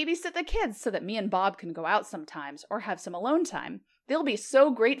 they can babysit the kids so that me and Bob can go out sometimes, or have some alone time. They'll be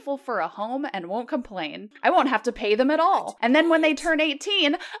so grateful for a home and won't complain. I won't have to pay them at all. And then when they turn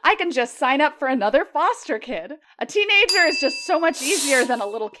 18, I can just sign up for another foster kid. A teenager is just so much easier than a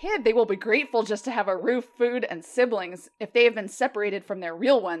little kid. They will be grateful just to have a roof, food, and siblings if they have been separated from their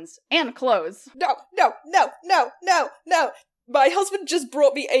real ones. And clothes. No. My husband just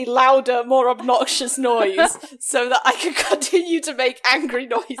brought me a louder, more obnoxious noise so that I could continue to make angry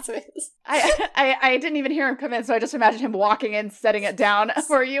noises. I didn't even hear him come in, so I just imagined him walking in, setting it down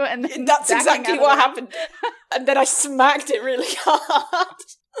for you, and then that's exactly what happened. And then I smacked it really hard.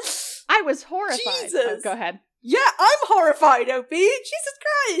 I was horrified. Jesus. Oh, go ahead. Yeah, I'm horrified, OP. Jesus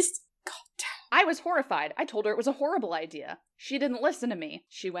Christ. God damn. I was horrified. I told her it was a horrible idea. She didn't listen to me.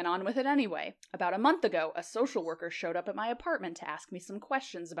 She went on with it anyway. About a month ago, a social worker showed up at my apartment to ask me some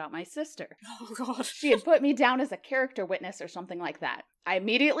questions about my sister. Oh, God. She had put me down as a character witness or something like that. I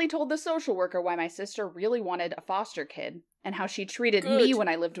immediately told the social worker why my sister really wanted a foster kid, and how she treated me when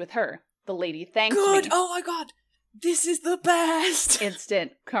I lived with her. The lady thanked me. Good! Oh my God! This is the best!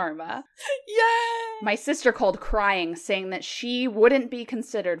 Instant karma. Yay! My sister called crying, saying that she wouldn't be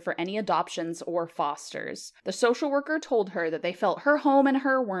considered for any adoptions or fosters. The social worker told her that they felt her home and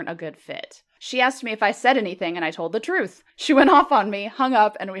her weren't a good fit. She asked me if I said anything, and I told the truth. She went off on me, hung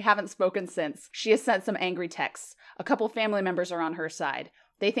up, and we haven't spoken since. She has sent some angry texts. A couple family members are on her side.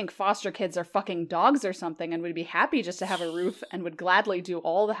 They think foster kids are fucking dogs or something and would be happy just to have a roof and would gladly do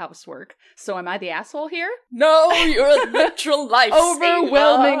all the housework. So am I the asshole here? No, you're a literal lifesaver.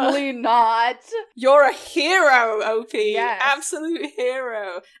 Overwhelmingly not. You're a hero, OP. Yes. Absolute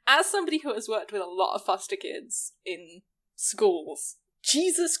hero. As somebody who has worked with a lot of foster kids in schools,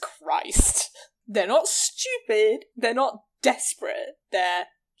 Jesus Christ. They're not stupid. They're not desperate. They're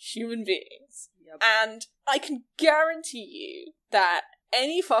human beings. Yep. And I can guarantee you that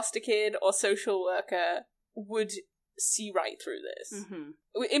any foster kid or social worker would see right through this. Mm-hmm.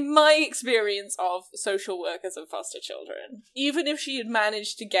 In my experience of social workers and foster children, even if she had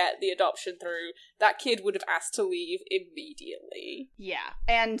managed to get the adoption through, that kid would have asked to leave immediately. Yeah.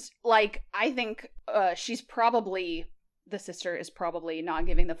 And, I think the sister is probably not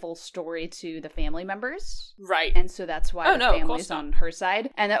giving the full story to the family members. Right. And so that's why the family's on her side.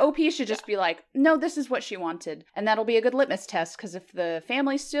 And the OP should just be like, no, this is what she wanted. And that'll be a good litmus test, because if the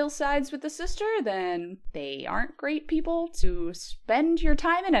family still sides with the sister, then they aren't great people to spend your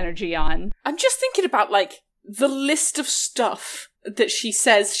time and energy on. I'm just thinking about, the list of stuff that she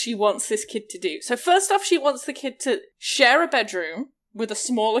says she wants this kid to do. So first off, she wants the kid to share a bedroom with a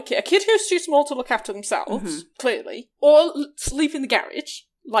smaller kid, a kid who's too small to look after themselves, clearly, or sleep in the garage,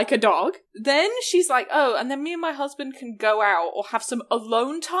 like a dog. Then she's like, oh, and then me and my husband can go out or have some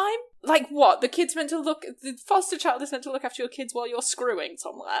alone time? Like what? The foster child is meant to look after your kids while you're screwing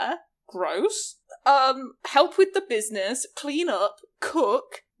somewhere? Gross. Help with the business, clean up,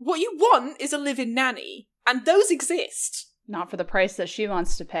 cook. What you want is a live-in nanny, and those exist. Not for the price that she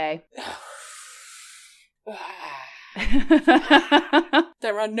wants to pay.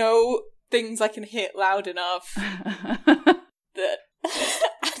 There are no things I can hit loud enough that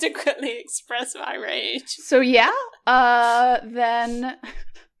adequately express my rage. So yeah, then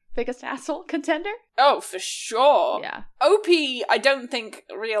biggest asshole contender? Oh, for sure. Yeah. OP, I don't think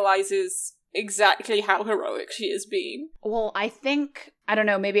realizes exactly how heroic she has been. Well, I think I don't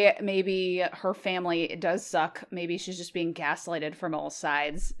know, maybe her family does suck. Maybe she's just being gaslighted from all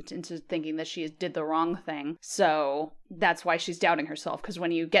sides into thinking that she did the wrong thing. So that's why she's doubting herself. Because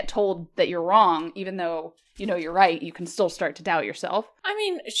when you get told that you're wrong, even though you know you're right, you can still start to doubt yourself. I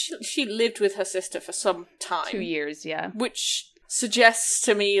mean, she lived with her sister for some time. 2 years, yeah. Which suggests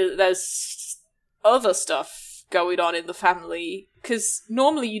to me that there's other stuff going on in the family. Because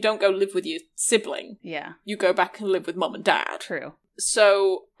normally you don't go live with your sibling. Yeah. You go back and live with mum and dad. True.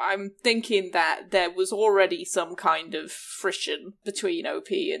 So I'm thinking that there was already some kind of friction between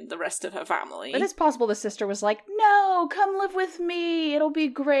OP and the rest of her family. But it's possible the sister was like, no, come live with me. It'll be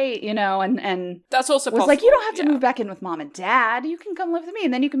great, you know, and that's also was possible. like, you don't have to move back in with mom and dad. You can come live with me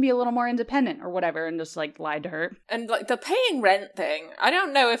and then you can be a little more independent or whatever, and just like lied to her. And like the paying rent thing, I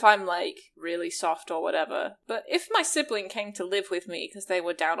don't know if I'm like really soft or whatever, but if my sibling came to live with me because they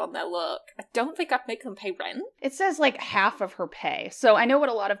were down on their luck, I don't think I'd make them pay rent. It says like half of her pay. So I know what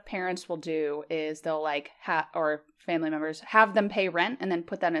a lot of parents will do is they'll like or family members have them pay rent and then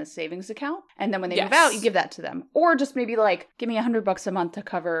put that in a savings account, and then when they move out you give that to them, or just maybe like give me $100 a month to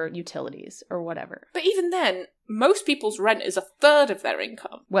cover utilities or whatever. But even then, most people's rent is 1/3 of their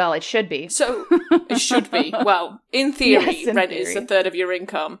income. Well, it should be. So it should be. Well, in theory, Yes, in rent theory. is 1/3 of your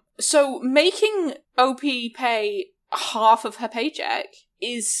income. So making OP pay half of her paycheck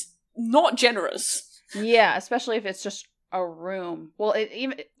is not generous. Yeah, especially if it's just a room. Well, it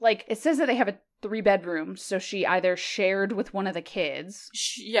even like it says that they have a 3-bedroom, so she either shared with one of the kids,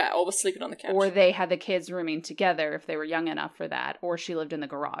 or was sleeping on the couch, or they had the kids rooming together if they were young enough for that, or she lived in the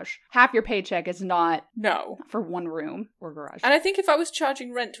garage. Half your paycheck is not for one room or garage. And I think if I was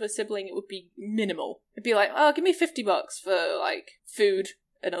charging rent to a sibling, it would be minimal. It'd be like, oh, give me $50 for like food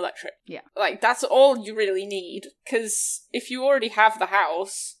and electric. Yeah. Like, that's all you really need. Because if you already have the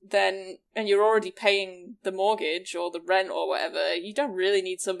house, then, and you're already paying the mortgage or the rent or whatever, you don't really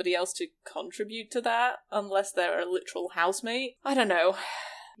need somebody else to contribute to that, unless they're a literal housemate. I don't know.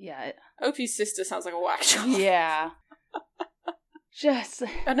 Yeah. Opie's sister sounds like a whack job. Yeah. Just.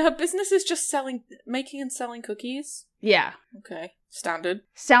 And her business is just making and selling cookies? Yeah. Okay. Standard.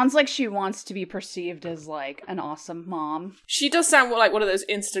 Sounds like she wants to be perceived as, like, an awesome mom. She does sound like one of those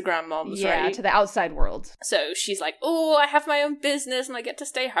Instagram moms, right? Yeah, to the outside world. So she's like, oh, I have my own business and I get to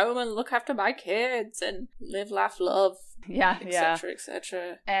stay home and look after my kids and live, laugh, love. Yeah, etc.,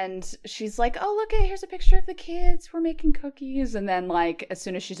 etc. And she's like, oh, look, here's a picture of the kids. We're making cookies. And then, like, as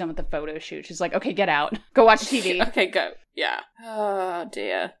soon as she's done with the photo shoot, she's like, okay, get out. Go watch TV. Okay, go. Yeah. Oh,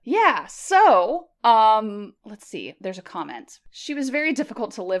 dear. Yeah, so, let's see. There's a comment. She was very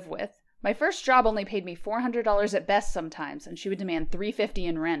difficult to live with. My first job only paid me $400 at best sometimes, and she would demand $350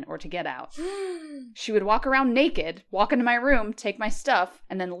 in rent or to get out. She would walk around naked, walk into my room, take my stuff,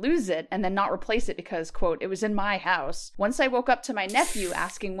 and then lose it, and then not replace it because, quote, it was in my house. Once I woke up to my nephew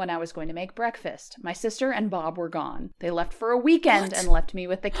asking when I was going to make breakfast. My sister and Bob were gone. They left for a weekend and left me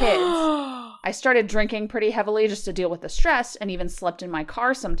with the kids. I started drinking pretty heavily just to deal with the stress, and even slept in my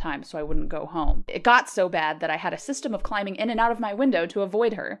car sometimes so I wouldn't go home. It got so bad that I had a system of climbing in and out of my window to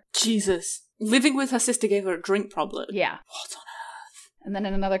avoid her. Jesus. Living with her sister gave her a drink problem. Yeah. What on earth? And then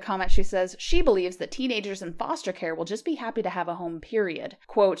in another comment she says, she believes that teenagers in foster care will just be happy to have a home, period.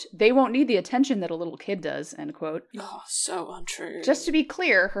 Quote, they won't need the attention that a little kid does, end quote. Oh, so untrue. Just to be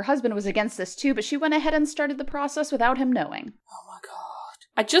clear, her husband was against this too, but she went ahead and started the process without him knowing. Oh my god.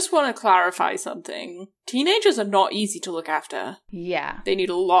 I just want to clarify something. Teenagers are not easy to look after. Yeah. They need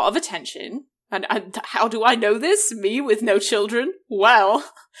a lot of attention. And how do I know this? Me with no children? Well,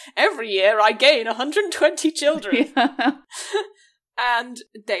 every year I gain 120 children. Yeah. And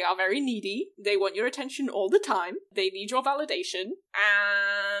they are very needy. They want your attention all the time. They need your validation.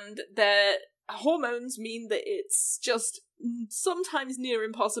 And their hormones mean that it's just sometimes near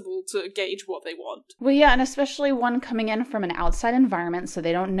impossible to gauge what they want. Well, yeah, and especially one coming in from an outside environment, so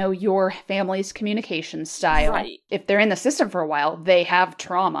they don't know your family's communication style. Right. If they're in the system for a while, they have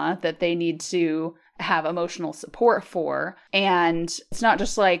trauma that they need to have emotional support for. And it's not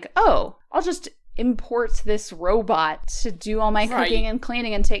just like, oh, I'll just import this robot to do all my cooking and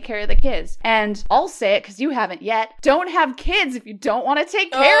cleaning and take care of the kids. And I'll say it because you haven't yet. Don't have kids if you don't want to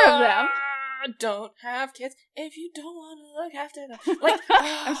take care of them. Don't have kids if you don't want to look after them. Like,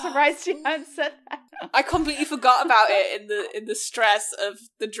 I'm surprised you hadn't said that. I completely forgot about it in the stress of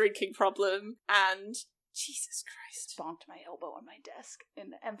the drinking problem, and Jesus Christ. Bonked my elbow on my desk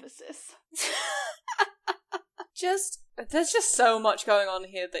in emphasis. There's just so much going on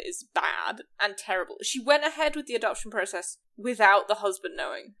here that is bad and terrible. She went ahead with the adoption process without the husband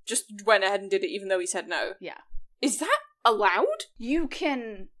knowing. Just went ahead and did it even though he said no. Yeah. Is that allowed? You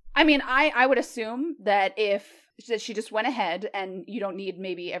can... I mean, I would assume that if that she just went ahead, and you don't need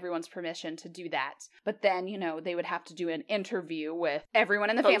maybe everyone's permission to do that. But then, they would have to do an interview with everyone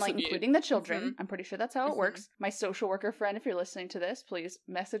in the Both family, of you. including the children. Mhm. I'm pretty sure that's how it Mhm. works. My social worker friend, if you're listening to this, please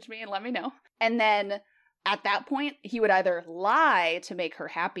message me and let me know. And then at that point, he would either lie to make her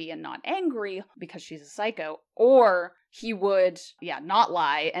happy and not angry because she's a psycho, or he would, not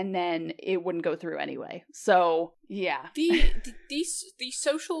lie, and then it wouldn't go through anyway. So, yeah. The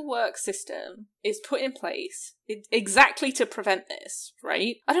social work system is put in place exactly to prevent this,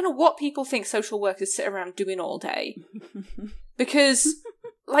 right? I don't know what people think social workers sit around doing all day. Because,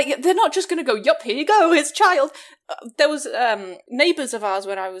 they're not just going to go, yup, here you go, it's a child. There was neighbours of ours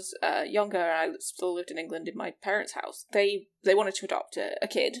when I was younger, and I still lived in England in my parents' house. They wanted to adopt a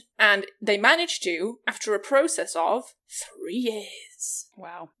kid, and they managed to, after a process of 3 years.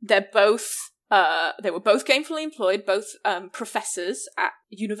 Wow. They're both, they were both gainfully employed, both professors at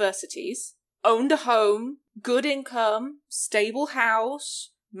universities, owned a home, good income, stable house,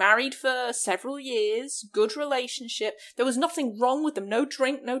 married for several years, good relationship. There was nothing wrong with them. No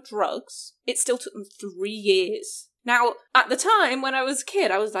drink, no drugs. It still took them 3 years. Now, at the time, when I was a kid,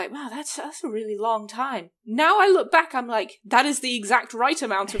 I was like, wow, that's a really long time. Now I look back, I'm like, that is the exact right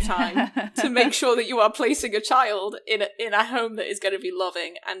amount of time to make sure that you are placing a child in a home that is going to be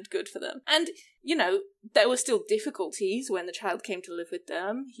loving and good for them. And, there were still difficulties when the child came to live with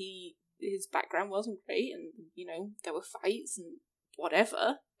them. His background wasn't great, and, there were fights and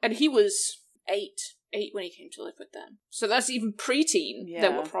whatever. And he was 8 when he came to live with them. So that's even preteen,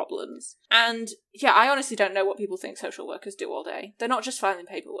 there were problems. And I honestly don't know what people think social workers do all day. They're not just filing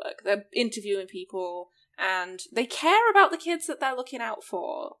paperwork. They're interviewing people, and they care about the kids that they're looking out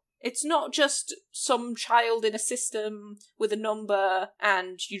for. It's not just some child in a system with a number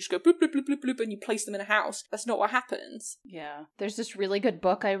and you just go bloop, bloop, bloop, bloop, bloop, and you place them in a house. That's not what happens. Yeah. There's this really good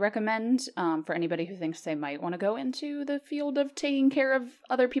book I recommend for anybody who thinks they might want to go into the field of taking care of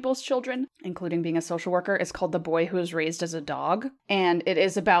other people's children, including being a social worker. It's called The Boy Who Was Raised as a Dog. And it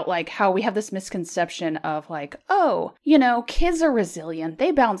is about how we have this misconception of kids are resilient. They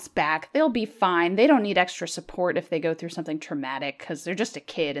bounce back. They'll be fine. They don't need extra support if they go through something traumatic because they're just a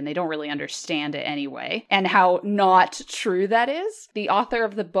kid and they don't really understand it anyway, and how not true that is. The author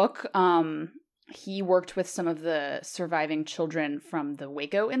of the book, he worked with some of the surviving children from the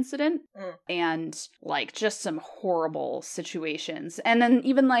Waco incident, and just some horrible situations. And then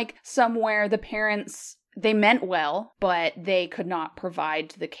even somewhere the parents, they meant well, but they could not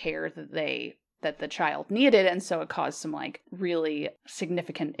provide the care that the child needed, and so it caused some really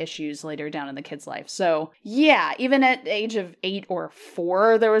significant issues later down in the kid's life. So even at the age of 8 or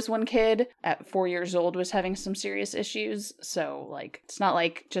 4, there was one kid at 4 years old was having some serious issues. So it's not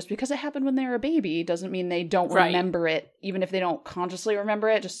just because it happened when they were a baby doesn't mean they don't remember it, even if they don't consciously remember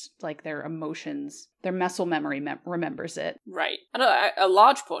it. Just their emotions, their muscle memory remembers it. Right. And a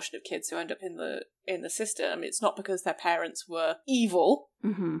large portion of kids who end up in the system, it's not because their parents were evil,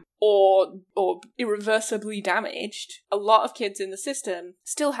 mm-hmm. or irreversibly damaged. A lot of kids in the system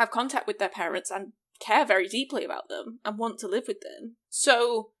still have contact with their parents and care very deeply about them and want to live with them.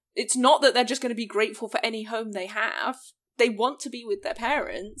 So it's not that they're just going to be grateful for any home they have. They want to be with their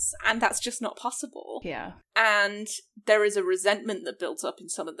parents, and that's just not possible. Yeah. And there is a resentment that builds up in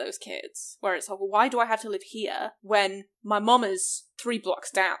some of those kids, where it's well, why do I have to live here when my mom is 3 blocks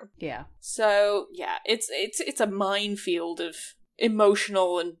down? Yeah. So, it's a minefield of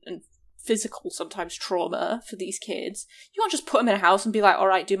emotional and physical, sometimes, trauma for these kids. You can't just put them in a house and be like, all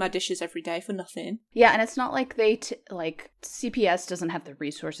right, do my dishes every day for nothing. Yeah, and it's not like CPS doesn't have the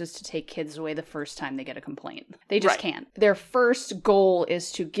resources to take kids away the first time they get a complaint. They just can't. Their first goal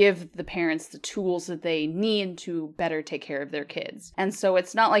is to give the parents the tools that they need to better take care of their kids. And so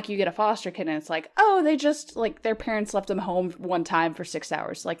it's not like you get a foster kid and it's they just, their parents left them home one time for 6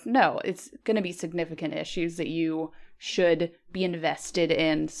 hours. No, it's going to be significant issues that you should be invested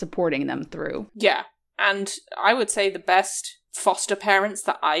in supporting them through. Yeah, and I would say the best foster parents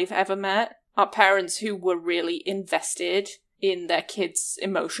that I've ever met are parents who were really invested in their kids'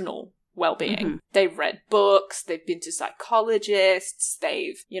 emotional well-being. Mm-hmm. They've read books, they've been to psychologists,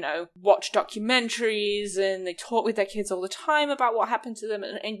 they've, watched documentaries, and they talk with their kids all the time about what happened to them.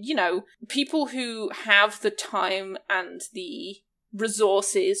 And people who have the time and the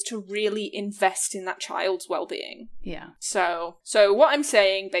resources to really invest in that child's well-being. Yeah. So what I'm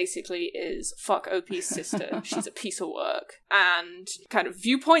saying basically is fuck OP's sister. She's a piece of work. And kind of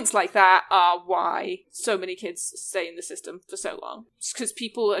viewpoints like that are why so many kids stay in the system for so long. It's because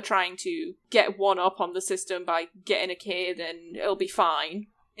people are trying to get one up on the system by getting a kid and it'll be fine,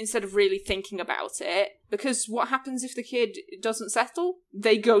 instead of really thinking about it. Because what happens if the kid doesn't settle?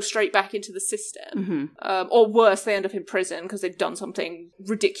 They go straight back into the system. Or worse, they end up in prison because they've done something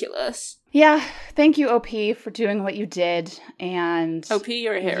ridiculous. Yeah, thank you, OP, for doing what you did, and... OP,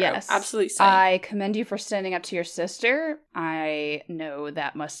 you're a hero. Yes. Absolutely same. I commend you for standing up to your sister. I know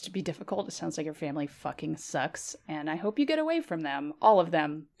that must be difficult. It sounds like your family fucking sucks, and I hope you get away from them. All of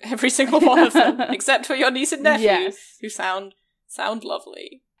them. Every single one of them. Except for your niece and nephew, Yes. who sound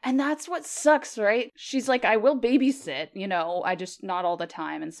lovely. And that's what sucks, right? She's like, I will babysit, I just not all the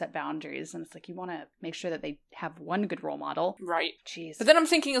time and set boundaries. And it's like, you want to make sure that they have one good role model. Right. Jeez. But then I'm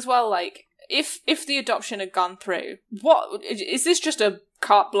thinking as well, like, if the adoption had gone through, what is this just a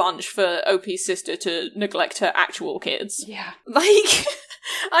carte blanche for OP's sister to neglect her actual kids? Yeah. Like,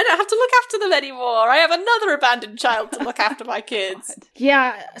 I don't have to look after them anymore. I have another abandoned child to look after my kids. God.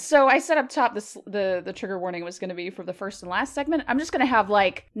 Yeah, so I said up top the trigger warning was going to be for the first and last segment. I'm just going to have,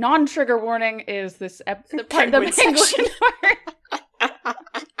 like, non-trigger warning is this the penguin section. Part.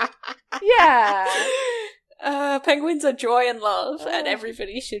 Yeah. Penguins are joy and love, and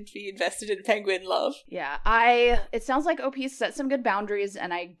everybody should be invested in penguin love. Yeah, it sounds like OP set some good boundaries,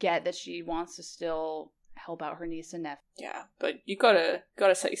 and I get that she wants to still help out her niece and nephew. Yeah, but you gotta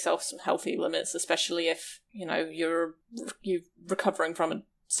set yourself some healthy limits, especially if, you're recovering from a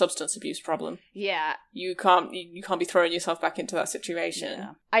substance abuse problem. Yeah. You can't be throwing yourself back into that situation.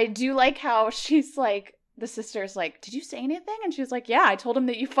 Yeah. I do like how she's like, the sister's like, did you say anything? And she's like, yeah, I told him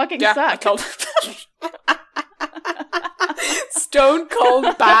that you fucking suck. I told him. Stone cold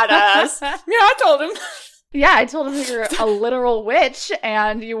badass. Yeah, I told him. Yeah, I told him that you're a literal witch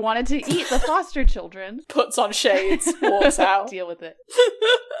and you wanted to eat the foster children. Puts on shades, walks out. Deal with it.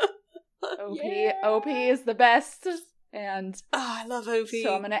 OP, Yeah. OP is the best. And I love OP.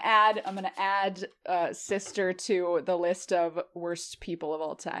 so I'm gonna add sister to the list of worst people of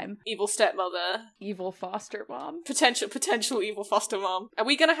all time. Evil stepmother. Evil foster mom. Potential evil foster mom. Are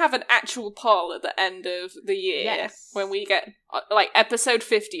we gonna have an actual poll at the end of the year? Yes. When we get, like, episode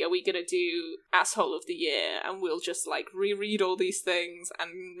 50, are we gonna do asshole of the year? And we'll just, like, reread all these things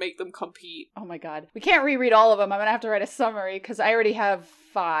and make them compete. Oh my god. We can't reread all of them. I'm gonna have to write a summary because I already have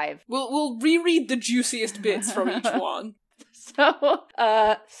 5. We'll reread the juiciest bits from each one. So,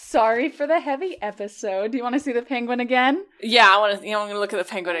 sorry for the heavy episode. Do you want to see the penguin again? Yeah, I'm gonna look at the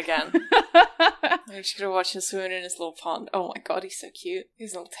penguin again. I'm just gonna watch him swimming in his little pond. Oh my god, he's so cute.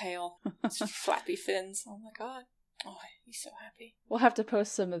 His little tail. His flappy fins. Oh my god. Oh, he's so happy. We'll have to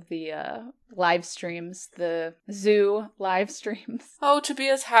post some of the live streams, the zoo live streams. Oh, to be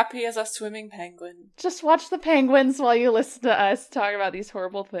as happy as a swimming penguin. Just watch the penguins while you listen to us talk about these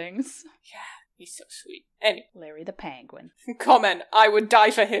horrible things. Yeah, he's so sweet. Anyway. Larry the penguin. Comment, I would die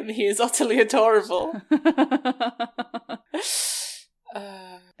for him. He is utterly adorable.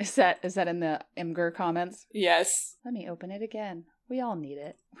 Is that in the Imgur comments? Yes. Let me open it again. We all need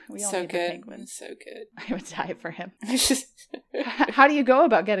it. We all so need good. the penguin. So good. I would die for him. How do you go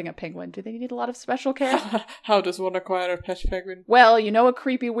about getting a penguin? Do they need a lot of special care? How does one acquire a pet penguin? Well, a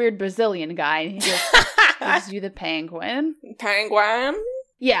creepy, weird Brazilian guy, and he just gives you the penguin. Penguin?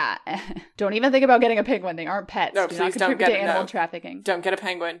 Yeah. Don't even think about getting a penguin. They aren't pets. No, Do please not don't contribute get to it, animal no. trafficking. Don't get a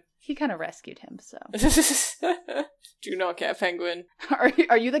penguin. He kind of rescued him, so. Do not get a penguin.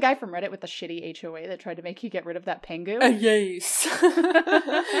 Are you the guy from Reddit with the shitty HOA that tried to make you get rid of that pengu? Yes.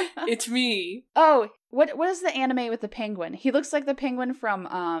 It's me. Oh, what is the anime with the penguin? He looks like the penguin from,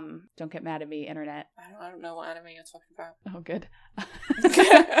 don't get mad at me, internet. I don't know what anime you're talking about. Oh, good.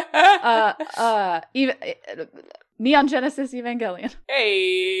 Neon Genesis Evangelion.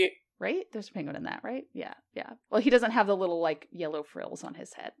 Hey. Right? There's a penguin in that, right? Yeah. Well, he doesn't have the little, like, yellow frills on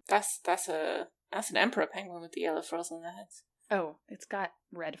his head. That's an emperor penguin with the yellow frills on their heads. Oh, it's got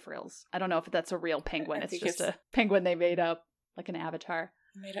red frills. I don't know if that's a real penguin. I It's think just a penguin they made up, like an avatar.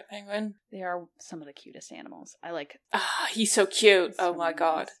 Made up penguin. They are some of the cutest animals. I like. Ah, he's so cute. Oh my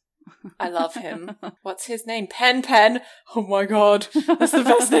god. I love him. What's his name? Pen. Oh my god. That's the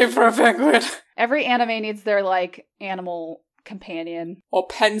best name for a penguin. Every anime needs their, like, animal companion. Or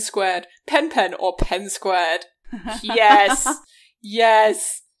Pen Squared. Pen or Pen Squared. Yes.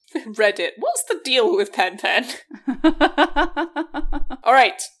 Yes. Reddit. What's the deal with Pen?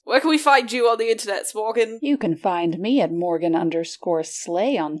 Alright. Where can we find you on the internet, Morgan? You can find me at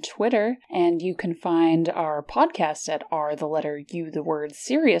Morgan_Slay on Twitter, and you can find our podcast at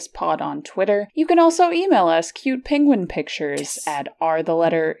r_u_seriouspod on Twitter. You can also email us cute penguin pictures at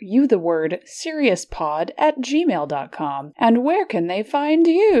r_u_seriouspod@gmail.com. And where can they find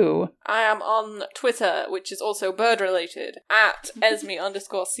you? I am on Twitter, which is also bird-related, at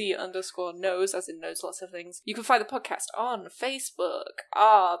Esme_C_knows, as in knows lots of things. You can find the podcast on Facebook,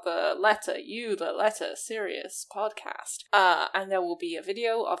 the letter U, the letter Sirius podcast. And there will be a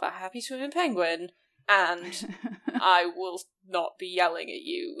video of a happy swimming penguin, and I will not be yelling at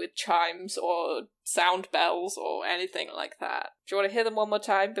you with chimes or sound bells or anything like that. Do you want to hear them one more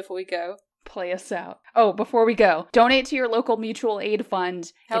time before we go? Play us out. Oh, before we go, donate to your local mutual aid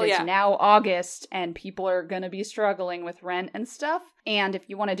fund. Hell It is yeah. now August, and people are going to be struggling with rent and stuff. And if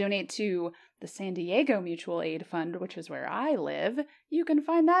you want to donate to the San Diego Mutual Aid Fund, which is where I live, you can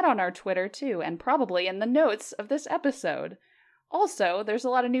find that on our Twitter too, and probably in the notes of this episode. Also, there's a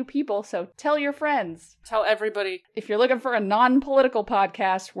lot of new people, so tell your friends. Tell everybody. If you're looking for a non-political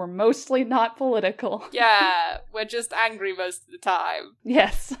podcast, we're mostly not political. Yeah, we're just angry most of the time.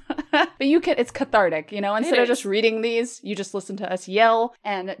 Yes. But it's cathartic, Instead of just reading these, you just listen to us yell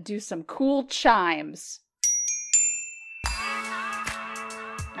and do some cool chimes.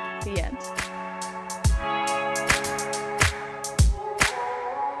 The end.